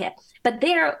the market, but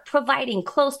they're providing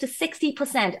close to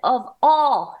 60% of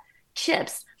all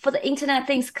chips for the Internet of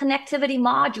Things connectivity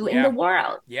module in the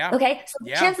world. Yeah. Okay, so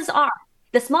chances are,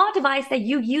 the small device that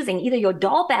you're using, either your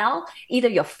doorbell, either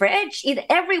your fridge, either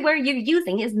everywhere you're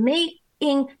using is made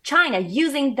in China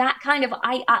using that kind of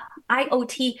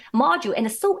IoT module. And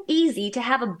it's so easy to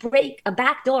have a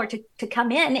backdoor to come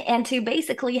in and to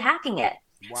basically hacking it.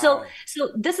 Wow.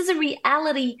 So this is a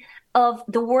reality of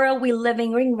the world we're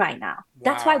living in right now. Wow.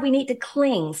 That's why we need to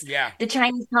cleanse the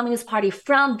Chinese Communist Party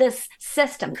from this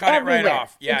system. Cut everywhere. It right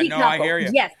off. Yeah, no, I hear you.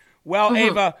 Yes. Well,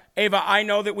 Ava, I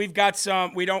know that we've got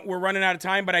we're running out of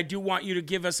time, but I do want you to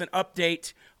give us an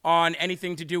update on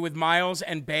anything to do with Miles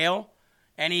and bail.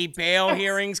 Any bail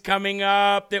hearings coming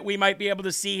up that we might be able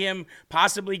to see him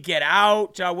possibly get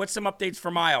out? What's some updates for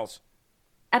Miles?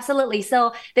 Absolutely.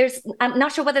 So I'm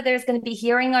not sure whether there's going to be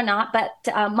hearing or not, but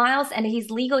Miles and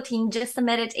his legal team just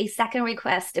submitted a second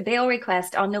request, a bail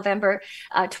request on November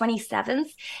 27th.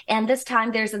 And this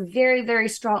time there's a very, very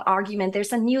strong argument. There's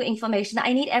some new information.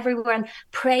 I need everyone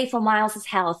pray for Miles's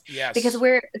health because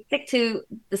we're sick to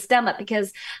the stomach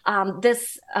because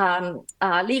this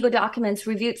legal documents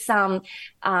reviewed some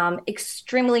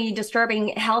extremely disturbing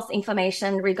health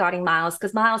information regarding Miles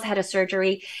because Miles had a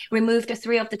surgery, removed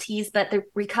 3 of the teeth, but the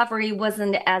recovery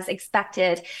wasn't as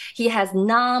expected. He has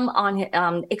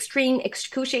extreme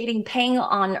excruciating pain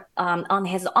on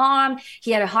his arm.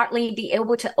 He had hardly be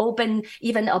able to open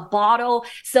even a bottle.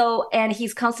 And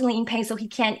he's constantly in pain, so he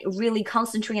can't really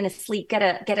concentrate and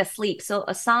get a sleep. So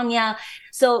insomnia.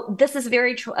 So this is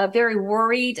very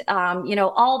worried.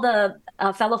 All the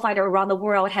fellow fighter around the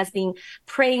world has been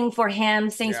praying for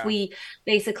him since we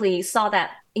basically saw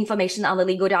that information on the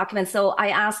legal documents. So I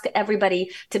ask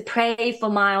everybody to pray for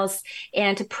Miles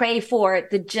and to pray for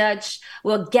the judge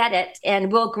will get it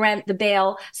and will grant the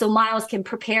bail so Miles can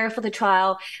prepare for the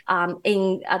trial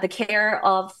in the care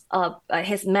of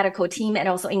his medical team and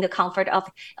also in the comfort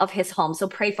of his home. So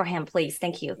pray for him, please.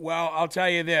 Thank you. Well, I'll tell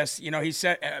you this, he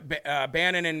said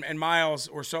Bannon and Miles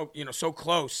were so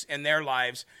close in their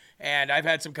lives. And I've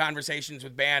had some conversations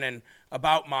with Bannon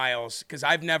about Miles because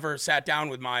I've never sat down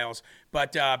with Miles.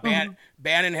 But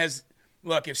Bannon has,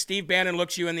 look, if Steve Bannon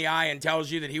looks you in the eye and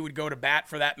tells you that he would go to bat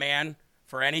for that man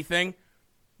for anything,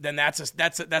 then that's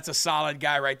a solid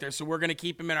guy right there. So we're going to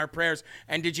keep him in our prayers.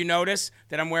 And did you notice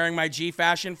that I'm wearing my G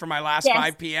fashion for my last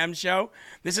 5 p.m. show?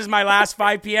 This is my last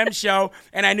 5 p.m. show,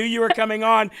 and I knew you were coming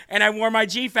on, and I wore my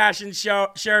G fashion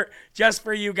shirt just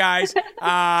for you guys.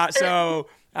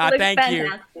 Thank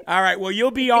you. All right. Well,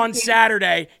 you'll be on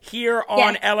Saturday here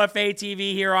on LFA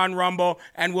TV, here on Rumble,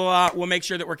 and we'll make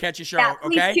sure that we're catching your show.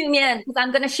 Please tune in because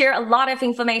I'm going to share a lot of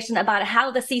information about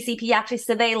how the CCP actually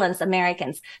surveillance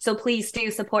Americans. So please do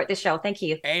support the show. Thank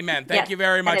you. Amen. Thank you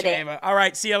very much, Ava. All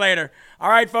right. See you later. All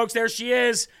right, folks. There she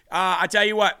is. I tell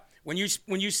you what. When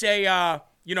you say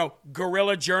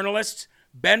guerrilla journalists,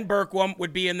 Ben Berkwam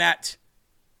would be in that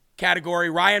category.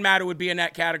 Ryan Maddow would be in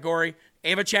that category.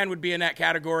 Ava Chen would be in that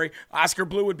category. Oscar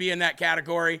Blue would be in that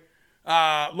category.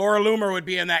 Laura Loomer would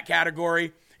be in that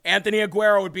category. Anthony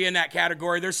Aguero would be in that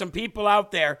category. There's some people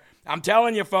out there. I'm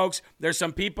telling you, folks, there's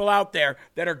some people out there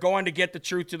that are going to get the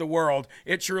truth to the world.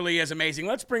 It truly is amazing.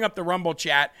 Let's bring up the Rumble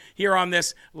chat here on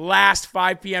this last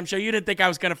 5 p.m. show. You didn't think I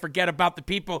was going to forget about the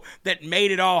people that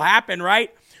made it all happen,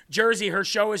 right? Jersey, her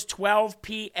show is 12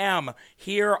 p.m.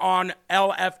 here on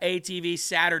LFA TV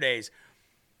Saturdays.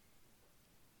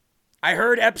 I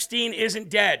heard Epstein isn't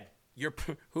dead.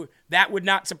 That would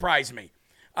not surprise me.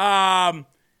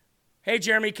 Hey,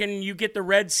 Jeremy, can you get the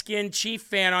Redskin Chief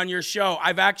fan on your show?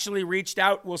 I've actually reached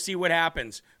out. We'll see what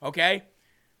happens, okay?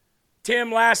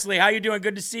 Tim, lastly, how you doing?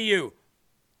 Good to see you.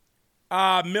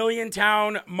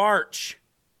 Milliontown March.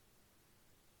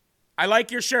 I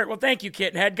like your shirt. Well, thank you,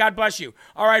 Kittenhead. God bless you.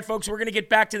 All right, folks, we're going to get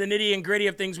back to the nitty and gritty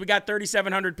of things. We got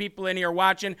 3,700 people in here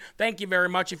watching. Thank you very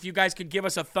much. If you guys could give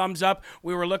us a thumbs up.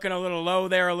 We were looking a little low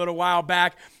there a little while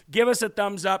back. Give us a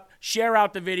thumbs up. Share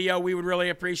out the video. We would really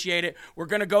appreciate it. We're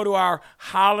going to go to our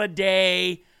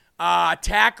holiday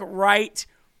Tack Right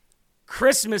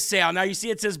Christmas sale. Now, you see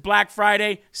it says Black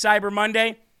Friday, Cyber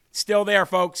Monday. Still there,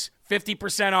 folks.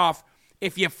 50% off.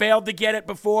 If you failed to get it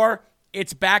before,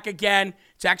 it's back again.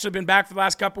 It's actually been back for the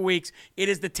last couple weeks. It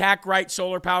is the Tack Right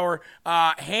solar power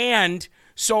hand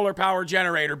solar power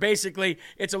generator. Basically,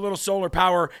 it's a little solar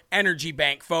power energy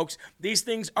bank, folks. These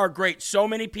things are great. So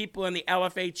many people in the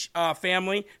LFH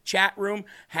family chat room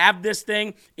have this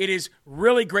thing. It is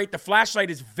really great. The flashlight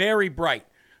is very bright.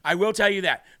 I will tell you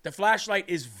that. The flashlight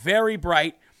is very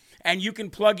bright. And you can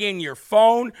plug in your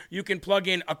phone. You can plug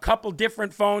in a couple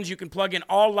different phones. You can plug in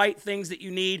all light things that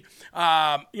you need.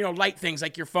 Light things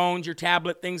like your phones, your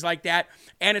tablet, things like that.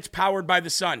 And it's powered by the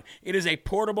sun. It is a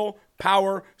portable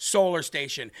power solar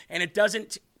station. And it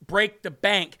doesn't break the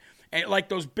bank like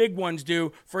those big ones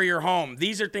do for your home.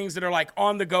 These are things that are like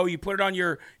on the go. You put it on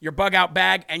your bug out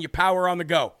bag and you power on the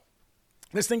go.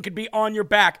 This thing could be on your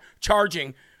back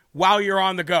charging while you're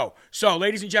on the go. So,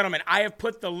 ladies and gentlemen, I have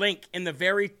put the link in the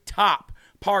very top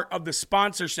part of the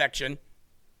sponsor section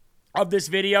of this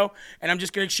video, and I'm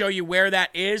just going to show you where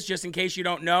that is, just in case you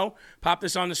don't know. Pop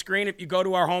this on the screen. If you go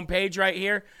to our homepage right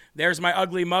here, there's my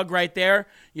ugly mug right there.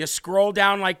 You scroll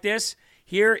down like this.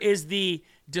 Here is the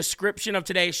description of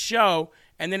today's show,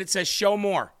 and then it says show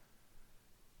more.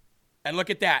 And look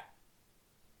at that.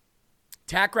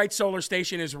 Tack Right Solar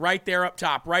Station is right there up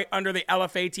top, right under the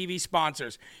LFA TV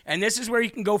sponsors. And this is where you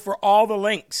can go for all the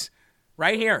links,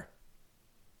 right here.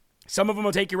 Some of them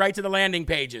will take you right to the landing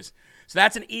pages. So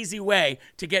that's an easy way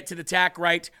to get to the Tack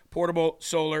Right Portable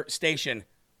Solar Station.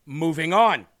 Moving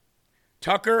on.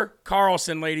 Tucker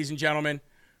Carlson, ladies and gentlemen.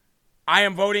 I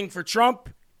am voting for Trump,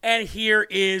 and here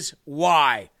is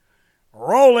why.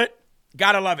 Roll it.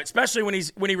 Gotta love it, especially when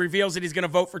he reveals that he's going to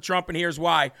vote for Trump, and here's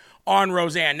why, on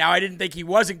Roseanne. Now, I didn't think he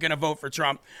wasn't going to vote for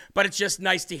Trump, but it's just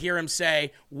nice to hear him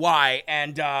say why,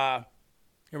 and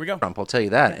here we go. Trump, I'll tell you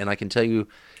that, and I can tell you,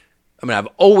 I've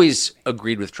always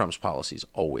agreed with Trump's policies,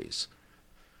 always,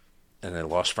 and I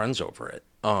lost friends over it,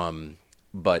 and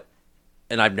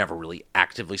I've never really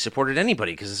actively supported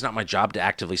anybody, because it's not my job to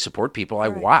actively support people. I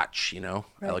watch, Right.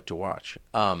 I like to watch,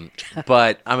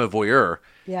 but I'm a voyeur.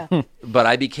 Yeah. But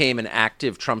I became an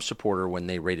active Trump supporter when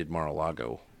they raided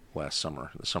Mar-a-Lago last summer,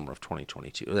 the summer of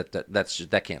 2022.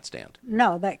 That can't stand.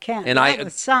 No, that can't. And that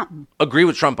was something. Agree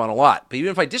with Trump on a lot. But even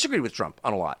if I disagreed with Trump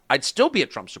on a lot, I'd still be a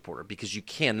Trump supporter, because you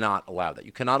cannot allow that.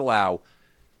 You cannot allow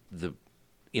the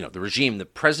regime, the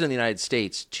president of the United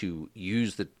States, to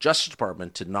use the Justice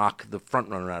Department to knock the front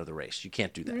runner out of the race. You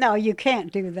can't do that. No, you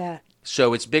can't do that.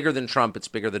 So it's bigger than Trump. It's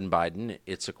bigger than Biden.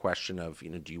 It's a question of,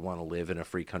 do you want to live in a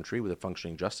free country with a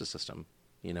functioning justice system?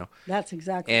 That's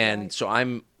exactly and right. So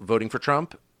I'm voting for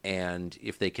Trump. And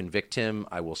if they convict him,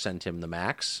 I will send him the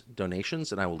max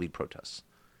donations, and I will lead protests.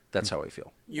 That's how I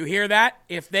feel. You hear that?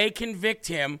 If they convict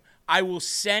him, I will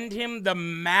send him the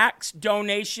max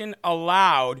donation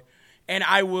allowed, and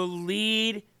I will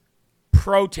lead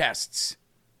protests.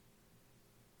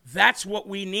 That's what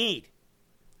we need.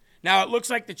 Now, it looks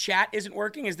like the chat isn't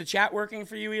working. Is the chat working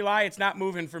for you, Eli? It's not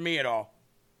moving for me at all.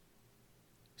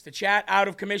 Is the chat out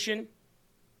of commission?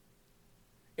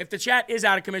 If the chat is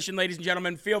out of commission, ladies and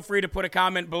gentlemen, feel free to put a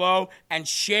comment below and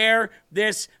share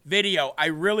this video. I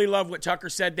really love what Tucker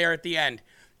said there at the end.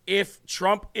 If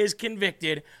Trump is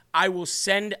convicted, I will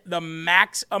send the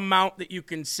max amount that you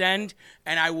can send,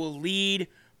 and I will lead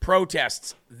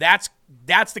protests. That's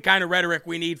the kind of rhetoric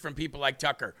we need from people like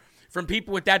Tucker, from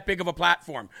people with that big of a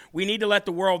platform. We need to let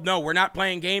the world know we're not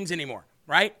playing games anymore,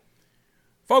 right?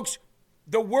 Folks,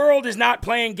 the world is not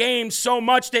playing games so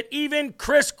much that even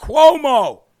Chris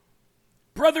Cuomo,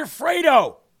 Brother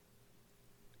Fredo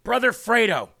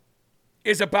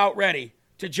is about ready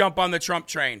to jump on the Trump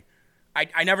train.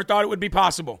 I never thought it would be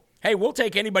possible. Hey, we'll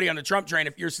take anybody on the Trump train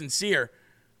if you're sincere.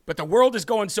 But the world is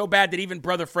going so bad that even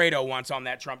Brother Fredo wants on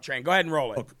that Trump train. Go ahead and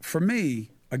roll it. Look, for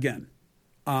me, again,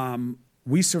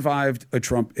 we survived a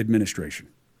Trump administration.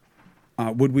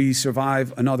 Would we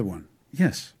survive another one?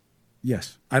 Yes.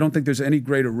 I don't think there's any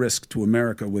greater risk to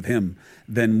America with him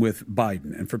than with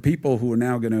Biden. And for people who are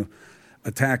now going to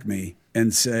attack me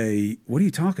and say, what are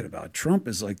you talking about? Trump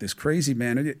is like this crazy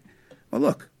man. Well,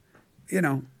 look,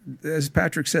 as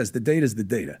Patrick says, the data is the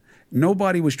data.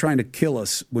 Nobody was trying to kill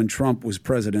us when Trump was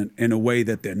president in a way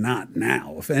that they're not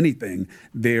now. If anything,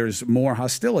 there's more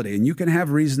hostility. And you can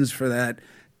have reasons for that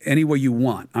any way you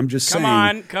want. I'm just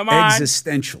saying, come on.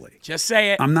 Existentially. Just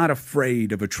say it. I'm not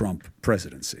afraid of a Trump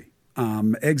presidency.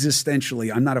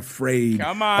 Existentially, I'm not afraid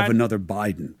of another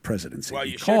Biden presidency. Well,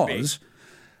 you should be. Because,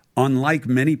 unlike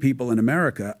many people in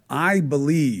America, I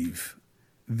believe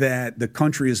that the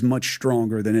country is much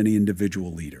stronger than any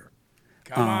individual leader.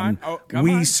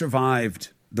 We survived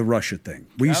the Russia thing.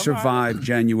 We survived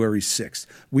January 6th.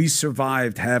 We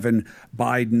survived having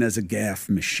Biden as a gaffe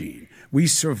machine. We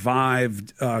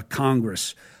survived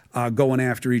Congress going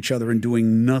after each other and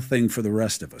doing nothing for the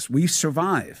rest of us. We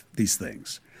survived these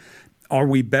things. Are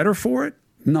we better for it?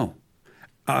 No.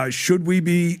 Should we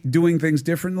be doing things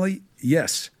differently?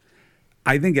 Yes.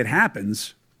 I think it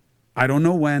happens. I don't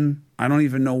know when. I don't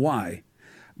even know why.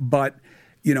 But,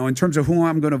 in terms of who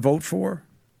I'm going to vote for,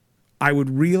 I would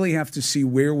really have to see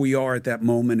where we are at that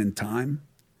moment in time.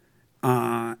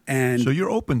 And so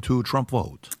you're open to a Trump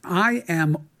vote? I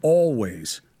am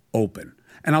always open.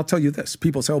 And I'll tell you this.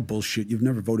 People say, oh, bullshit, you've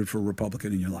never voted for a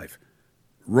Republican in your life.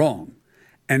 Wrong.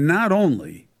 And not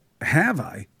only have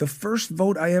I, the first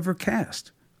vote I ever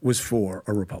cast was for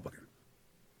a Republican.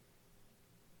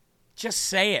 Just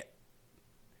say it.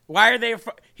 Why are they?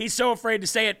 He's so afraid to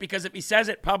say it because if he says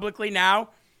it publicly now,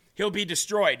 he'll be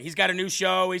destroyed. He's got a new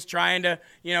show. He's trying to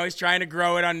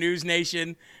grow it on News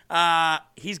Nation.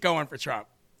 He's going for Trump.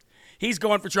 He's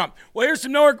going for Trump. Well, here's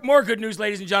some more good news,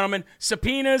 ladies and gentlemen.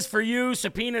 Subpoenas for you.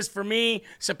 Subpoenas for me.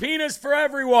 Subpoenas for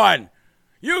everyone.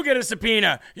 You get a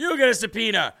subpoena. You get a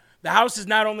subpoena. The House is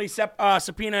not only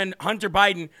subpoenaing Hunter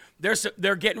Biden,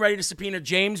 they're getting ready to subpoena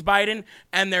James Biden,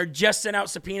 and they're just sent out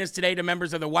subpoenas today to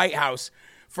members of the White House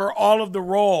for all of the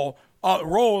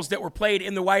roles that were played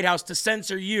in the White House to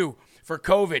censor you for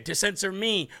COVID, to censor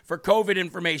me for COVID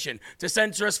information, to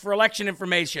censor us for election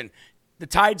information. The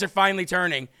tides are finally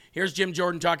turning. Here's Jim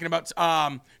Jordan talking about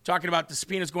the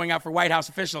subpoenas going out for White House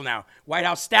official now, White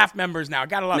House staff members now.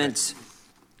 Gotta love it.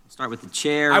 Start with the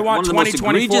chair. I want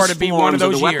 2024 to be one of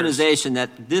those years. The weaponization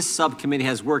that this subcommittee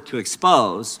has worked to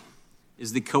expose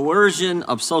is the coercion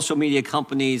of social media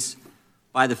companies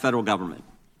by the federal government.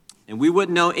 And we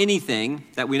wouldn't know anything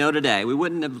that we know today. We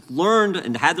wouldn't have learned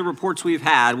and had the reports we've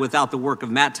had without the work of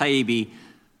Matt Taibbi,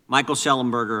 Michael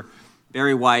Schellenberger,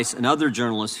 Barry Weiss, and other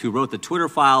journalists who wrote the Twitter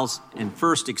files and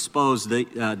first exposed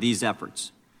these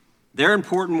efforts. Their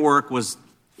important work was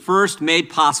first made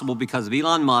possible because of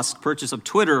Elon Musk's purchase of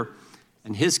Twitter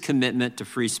and his commitment to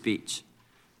free speech.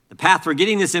 The path for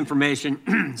getting this information,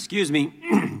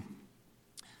 the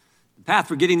path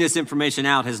for getting this information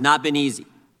out has not been easy.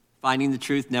 Finding the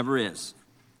truth never is.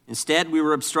 Instead, we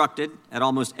were obstructed at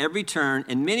almost every turn,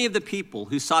 and many of the people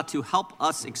who sought to help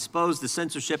us expose the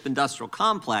censorship industrial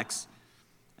complex,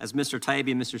 as Mr.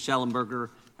 Taibbi and Mr. Schellenberger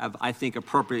have, I think,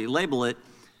 appropriately labeled it,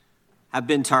 have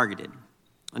been targeted.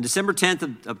 On December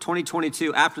 10th of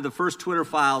 2022, after the first Twitter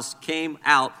files came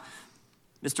out,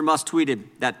 Mr. Musk tweeted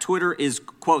that Twitter is,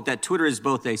 quote, that Twitter is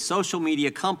both a social media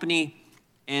company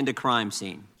and a crime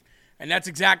scene. And that's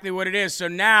exactly what it is. So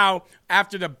now,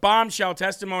 after the bombshell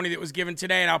testimony that was given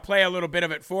today, and I'll play a little bit of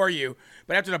it for you,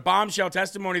 but after the bombshell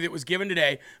testimony that was given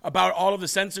today about all of the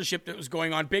censorship that was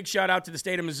going on, big shout out to the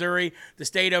state of Missouri, the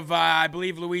state of, I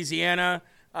believe, Louisiana,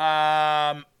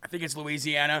 I think it's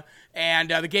Louisiana, and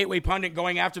the Gateway Pundit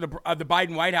going after the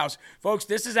Biden White House. Folks,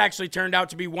 this has actually turned out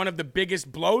to be one of the biggest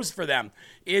blows for them,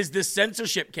 is this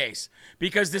censorship case,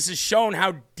 because this has shown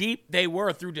how deep they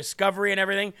were through discovery and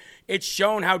everything. It's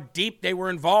shown how deep they were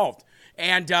involved.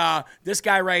 And this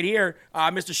guy right here,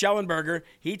 Mr. Schellenberger,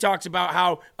 he talks about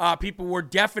how people were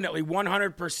definitely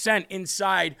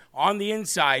 100% on the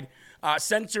inside,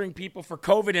 censoring people for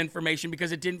COVID information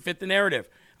because it didn't fit the narrative.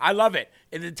 I love it.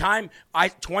 At the time,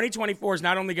 2024 is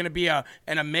not only going to be an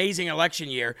amazing election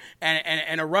year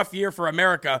and a rough year for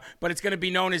America, but it's going to be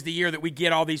known as the year that we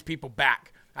get all these people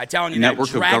back. I'm telling you, a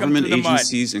network of government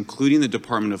agencies, mud. Including the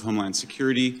Department of Homeland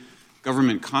Security,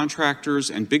 government contractors,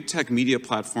 and big tech media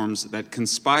platforms that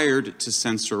conspired to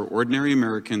censor ordinary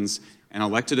Americans and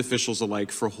elected officials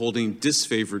alike for holding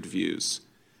disfavored views.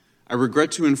 I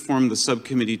regret to inform the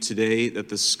subcommittee today that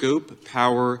the scope,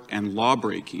 power, and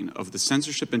law-breaking of the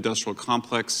censorship industrial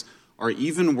complex are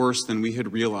even worse than we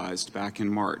had realized back in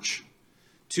March.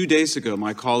 2 days ago,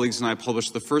 my colleagues and I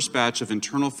published the first batch of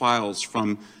internal files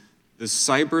from the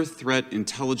Cyber Threat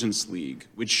Intelligence League,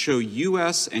 which show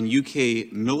U.S. and U.K.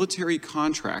 military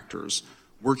contractors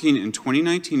working in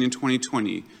 2019 and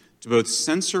 2020 to both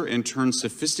censor and turn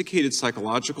sophisticated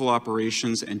psychological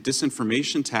operations and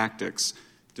disinformation tactics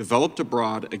developed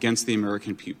abroad against the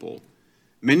American people.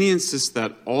 Many insist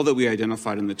that all that we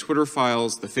identified in the Twitter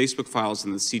files, the Facebook files,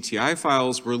 and the CTI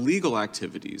files were legal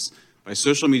activities by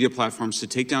social media platforms to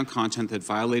take down content that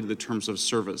violated the terms of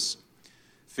service.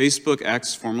 Facebook,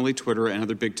 X, formerly Twitter, and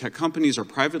other big tech companies are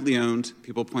privately owned,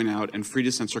 people point out, and free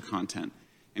to censor content.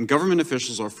 And government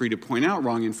officials are free to point out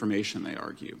wrong information, they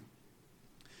argue.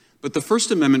 But the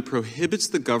First Amendment prohibits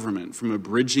the government from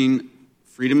abridging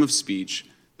freedom of speech.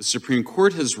 The Supreme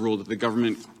Court has ruled that the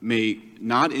government may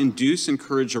not induce,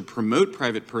 encourage, or promote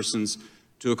private persons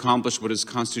to accomplish what is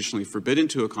constitutionally forbidden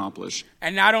to accomplish.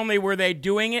 And not only were they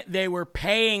doing it, they were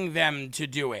paying them to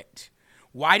do it.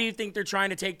 Why do you think they're trying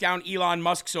to take down Elon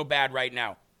Musk so bad right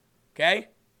now? Okay?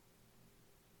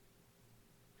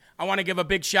 I want to give a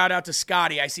big shout out to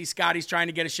Scotty. I see Scotty's trying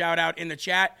to get a shout out in the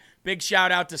chat. Big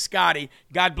shout out to Scotty.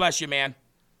 God bless you, man.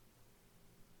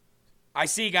 I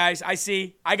see, guys. I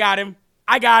see. I got him.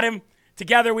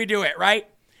 Together we do it, right?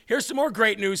 Here's some more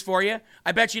great news for you.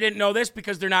 I bet you didn't know this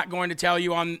because they're not going to tell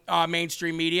you on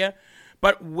mainstream media.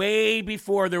 But way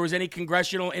before there was any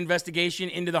congressional investigation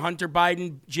into the Hunter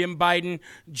Biden, Jim Biden,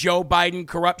 Joe Biden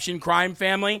corruption crime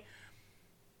family,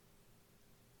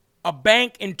 a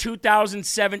bank in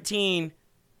 2017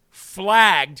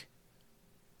 flagged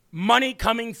money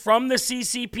coming from the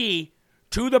CCP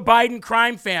to the Biden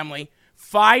crime family,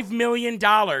 $5 million,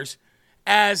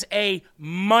 as a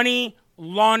money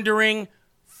laundering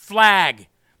flag.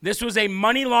 This was a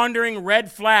money laundering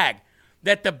red flag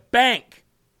that the bank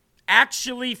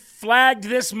actually flagged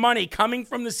this money coming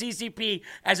from the CCP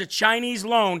as a Chinese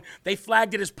loan. They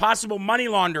flagged it as possible money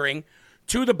laundering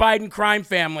to the Biden crime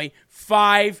family,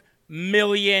 $5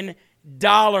 million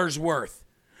worth.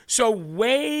 So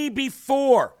way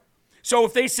before. So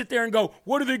if they sit there and go,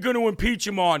 what are they going to impeach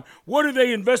him on? What are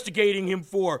they investigating him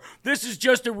for? This is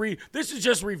just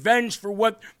revenge for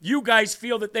what you guys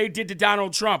feel that they did to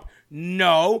Donald Trump.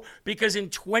 No, because in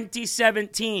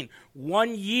 2017,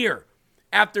 1 year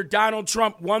after Donald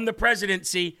Trump won the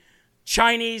presidency,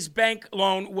 Chinese bank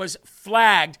loan was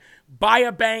flagged by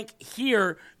a bank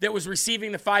here that was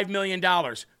receiving the $5 million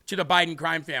to the Biden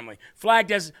crime family,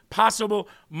 flagged as possible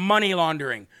money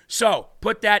laundering. So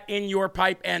put that in your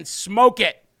pipe and smoke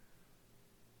it.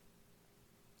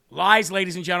 Lies,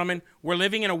 ladies and gentlemen. We're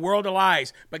living in a world of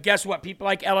lies. But guess what? People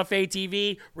like LFA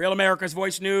TV, Real America's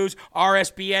Voice News,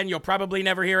 RSBN, you'll probably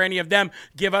never hear any of them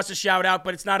give us a shout out,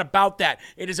 but it's not about that.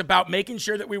 It is about making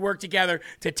sure that we work together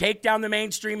to take down the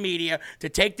mainstream media, to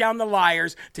take down the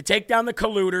liars, to take down the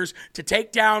colluders, to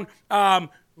take down,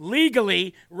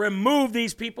 legally remove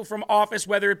these people from office,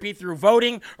 whether it be through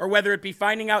voting or whether it be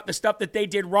finding out the stuff that they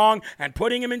did wrong and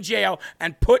putting them in jail,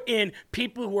 and put in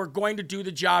people who are going to do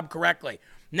the job correctly.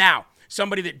 Now,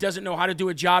 somebody that doesn't know how to do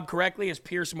a job correctly is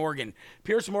Piers Morgan.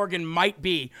 Piers Morgan might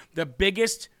be the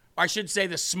biggest, I should say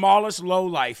the smallest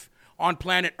lowlife on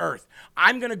planet Earth.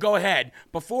 I'm going to go ahead,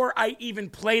 before I even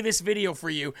play this video for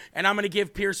you, and I'm going to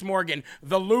give Piers Morgan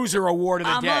the Loser Award of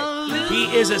the day.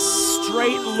 He is a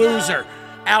straight loser.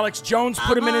 Alex Jones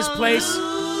put him in his place.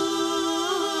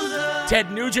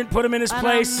 Ted Nugent put him in his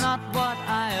place.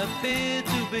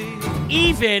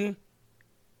 Even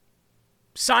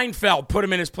Seinfeld put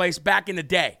him in his place back in the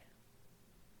day.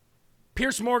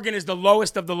 Piers Morgan is the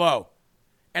lowest of the low.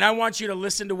 And I want you to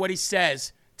listen to what he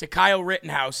says to Kyle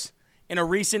Rittenhouse in a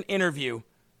recent interview.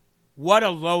 What a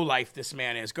lowlife this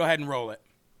man is. Go ahead and roll it.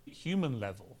 Human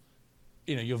level,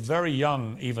 you're very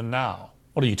young even now.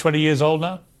 What are you, 20 years old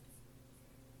now?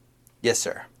 Yes,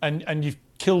 sir. And you've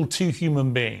killed 2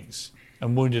 human beings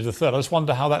and wounded a third. I just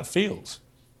wonder how that feels.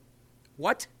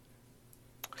 What?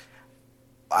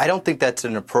 I don't think that's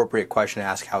an appropriate question to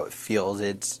ask how it feels.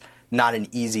 It's not an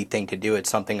easy thing to do. It's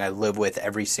something I live with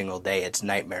every single day. It's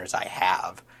nightmares I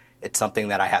have. It's something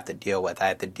that I have to deal with. I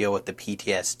have to deal with the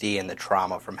PTSD and the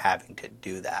trauma from having to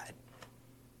do that.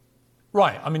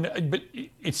 Right. I mean, but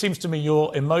it seems to me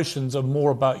your emotions are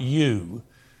more about you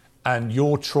and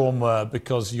your trauma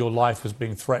because your life was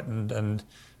being threatened and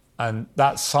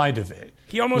that side of it.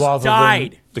 He almost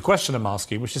died. The question I'm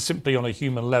asking, which is simply on a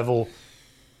human level,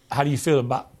 how do you feel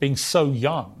about being so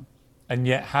young and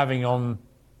yet having on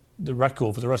the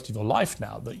record for the rest of your life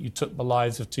now that you took the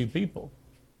lives of 2 people?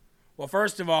 Well,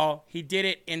 first of all, he did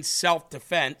it in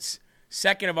self-defense.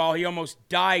 Second of all, he almost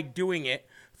died doing it.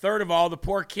 Third of all, the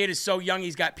poor kid is so young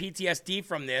he's got PTSD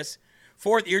from this.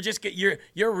 Fourth,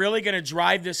 you're really going to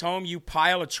drive this home, you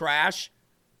pile of trash?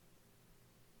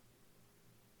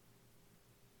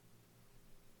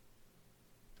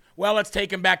 Well, let's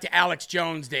take him back to Alex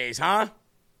Jones days, huh?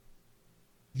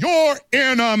 your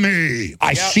enemy.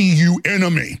 I see you,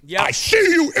 enemy. Yep. I see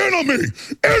you, enemy.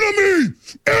 Enemy.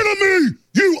 Enemy.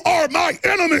 You are my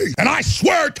enemy. And I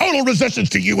swear total resistance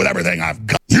to you with everything I've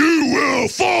got. You will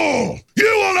fall.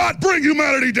 You will not bring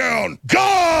humanity down.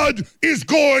 God is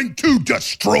going to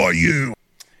destroy you.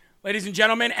 Ladies and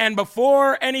gentlemen, and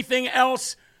before anything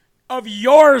else of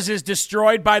yours is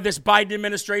destroyed by this Biden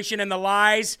administration and the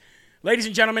lies, ladies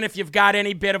and gentlemen, if you've got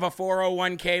any bit of a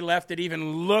 401k left that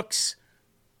even looks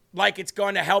like it's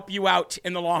going to help you out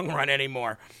in the long run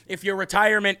anymore, if your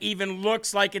retirement even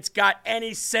looks like it's got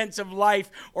any sense of life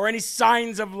or any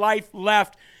signs of life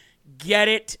left, get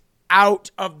it out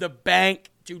of the bank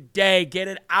today. Get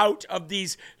it out of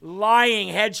these lying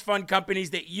hedge fund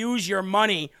companies that use your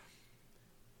money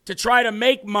to try to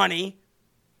make money.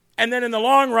 And then in the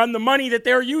long run, the money that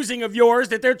they're using of yours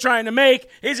that they're trying to make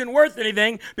isn't worth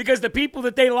anything because the people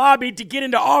that they lobbied to get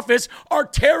into office are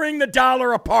tearing the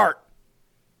dollar apart.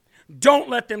 Don't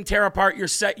let them tear apart your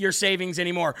savings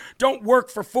anymore. Don't work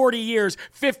for 40 years,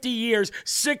 50 years,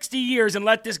 60 years and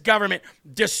let this government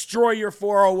destroy your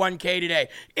 401k today.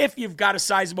 If you've got a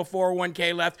sizable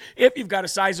 401k left, if you've got a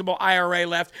sizable IRA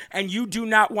left, and you do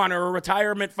not want a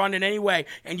retirement fund in any way,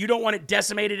 and you don't want it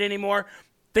decimated anymore,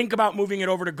 think about moving it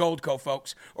over to Goldco,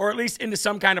 folks, or at least into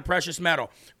some kind of precious metal.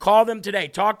 Call them today.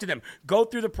 Talk to them. Go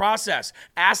through the process.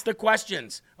 Ask the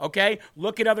questions, okay?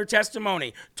 Look at other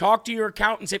testimony. Talk to your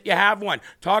accountants if you have one.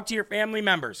 Talk to your family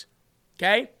members,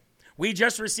 okay? We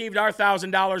just received our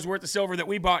 $1,000 worth of silver that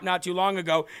we bought not too long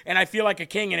ago, and I feel like a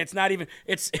king, and it's not even,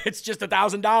 it's just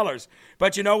 $1,000.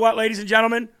 But you know what, ladies and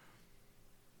gentlemen?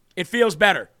 It feels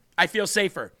better. I feel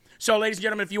safer. So, ladies and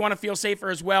gentlemen, if you want to feel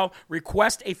safer as well,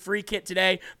 request a free kit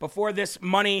today before this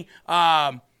money,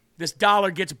 this dollar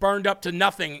gets burned up to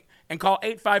nothing. And call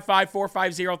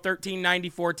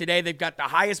 855-450-1394 today. They've got the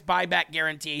highest buyback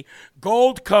guarantee.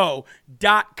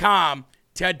 Goldco.com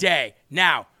today.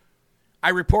 Now, I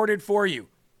reported for you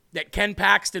that Ken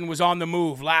Paxton was on the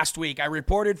move last week. I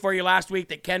reported for you last week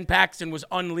that Ken Paxton was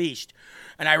unleashed.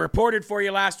 And I reported for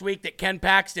you last week that Ken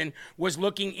Paxton was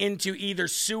looking into either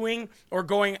suing or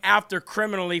going after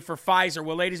criminally for Pfizer.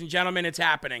 Well, ladies and gentlemen, it's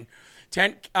happening.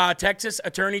 Texas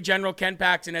Attorney General Ken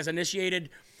Paxton has initiated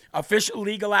official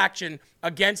legal action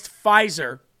against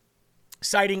Pfizer,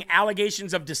 citing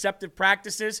allegations of deceptive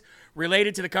practices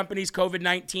related to the company's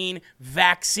COVID-19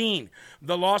 vaccine.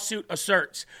 The lawsuit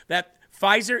asserts that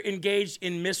Pfizer engaged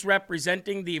in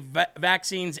misrepresenting the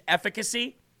vaccine's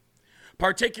efficacy,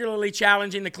 particularly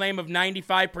challenging the claim of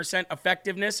 95%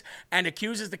 effectiveness, and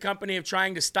accuses the company of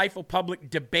trying to stifle public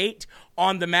debate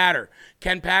on the matter.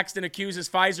 Ken Paxton accuses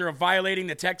Pfizer of violating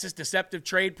the Texas Deceptive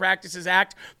Trade Practices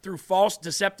Act through false,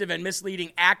 deceptive, and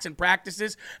misleading acts and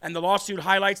practices, and the lawsuit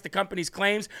highlights the company's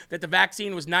claims that the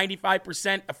vaccine was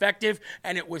 95% effective,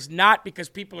 and it was not, because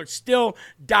people are still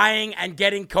dying and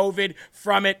getting COVID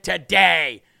from it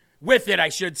today. With it, I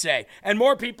should say. And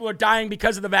more people are dying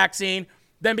because of the vaccine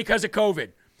than because of COVID.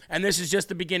 And this is just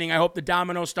the beginning. I hope the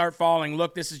dominoes start falling.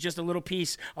 Look, this is just a little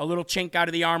piece, a little chink out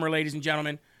of the armor, ladies and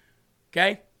gentlemen.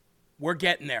 Okay? We're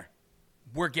getting there.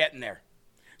 We're getting there.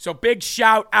 So big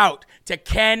shout out to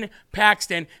Ken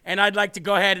Paxton. And I'd like to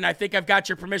go ahead, and I think I've got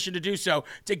your permission to do so,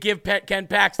 to give Ken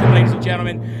Paxton, ladies and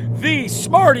gentlemen, the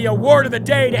Smarty Award of the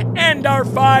day to end our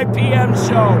 5 p.m.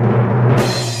 show.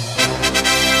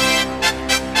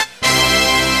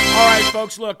 All right,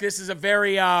 folks, look, this is a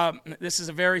very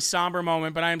somber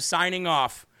moment, but I am signing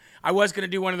off. I was going to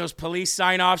do one of those police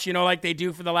sign-offs, like they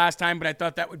do for the last time, but I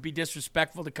thought that would be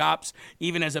disrespectful to cops,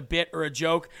 even as a bit or a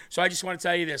joke. So I just want to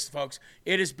tell you this, folks.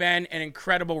 It has been an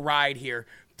incredible ride here.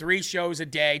 3 shows a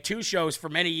day, 2 shows for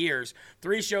many years,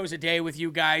 3 shows a day with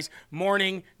you guys,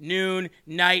 morning, noon,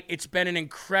 night. It's been an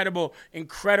incredible,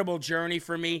 incredible journey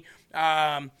for me.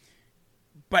 But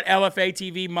LFA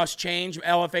TV must change.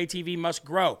 LFA TV must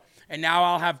grow. And now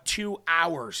I'll have 2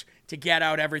 hours to get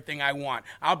out everything I want.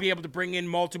 I'll be able to bring in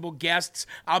multiple guests.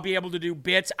 I'll be able to do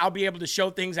bits. I'll be able to show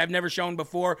things I've never shown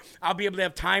before. I'll be able to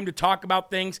have time to talk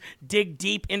about things, dig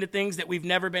deep into things that we've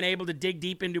never been able to dig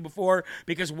deep into before,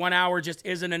 because 1 hour just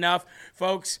isn't enough.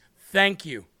 Folks, thank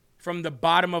you from the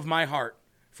bottom of my heart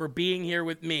for being here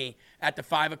with me at the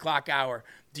 5 o'clock hour.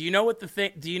 Do you know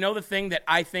the thing that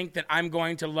I think that I'm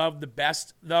going to love the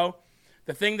best, though?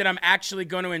 The thing that I'm actually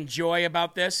going to enjoy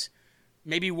about this,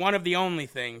 maybe one of the only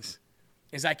things,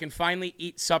 is I can finally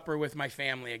eat supper with my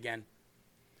family again.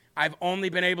 I've only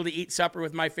been able to eat supper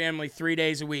with my family 3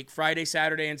 days a week, Friday,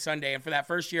 Saturday, and Sunday. And for that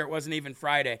first year, it wasn't even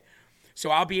Friday.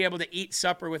 So I'll be able to eat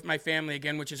supper with my family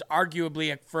again, which is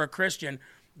arguably, for a Christian,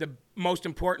 the most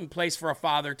important place for a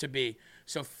father to be.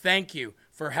 So thank you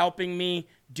for helping me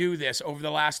do this over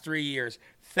the last 3 years.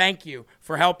 Thank you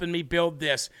for helping me build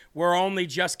this. We're only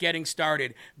just getting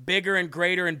started. Bigger and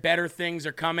greater and better things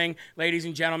are coming, ladies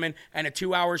and gentlemen, and a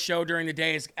 2-hour show during the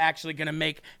day is actually going to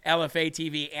make LFA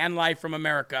TV and Live from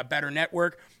America a better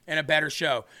network and a better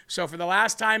show. So for the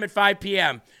last time at 5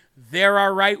 p.m., there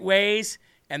are right ways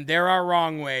and there are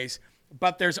wrong ways,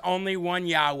 but there's only one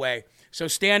Yahweh. So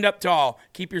stand up tall,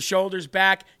 keep your shoulders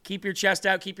back, keep your chest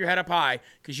out, keep your head up high,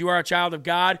 because you are a child of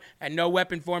God, and no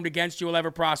weapon formed against you will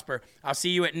ever prosper. I'll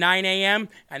see you at 9 a.m.,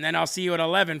 and then I'll see you at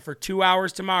 11 for 2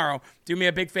 hours tomorrow. Do me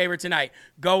a big favor tonight.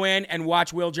 Go in and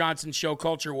watch Will Johnson's show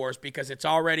Culture Wars, because it's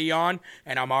already on,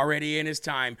 and I'm already in his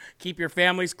time. Keep your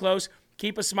families close.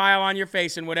 Keep a smile on your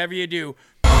face, and whatever you do,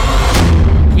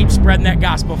 keep spreading that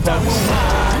gospel, folks.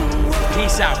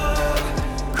 Peace out.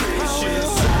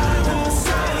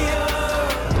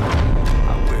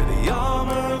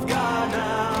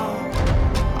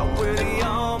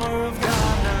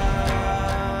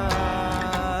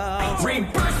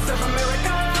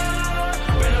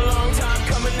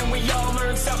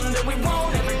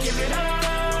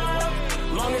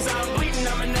 Long as I'm bleeding,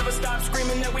 I'ma never stop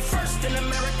screaming that we first in the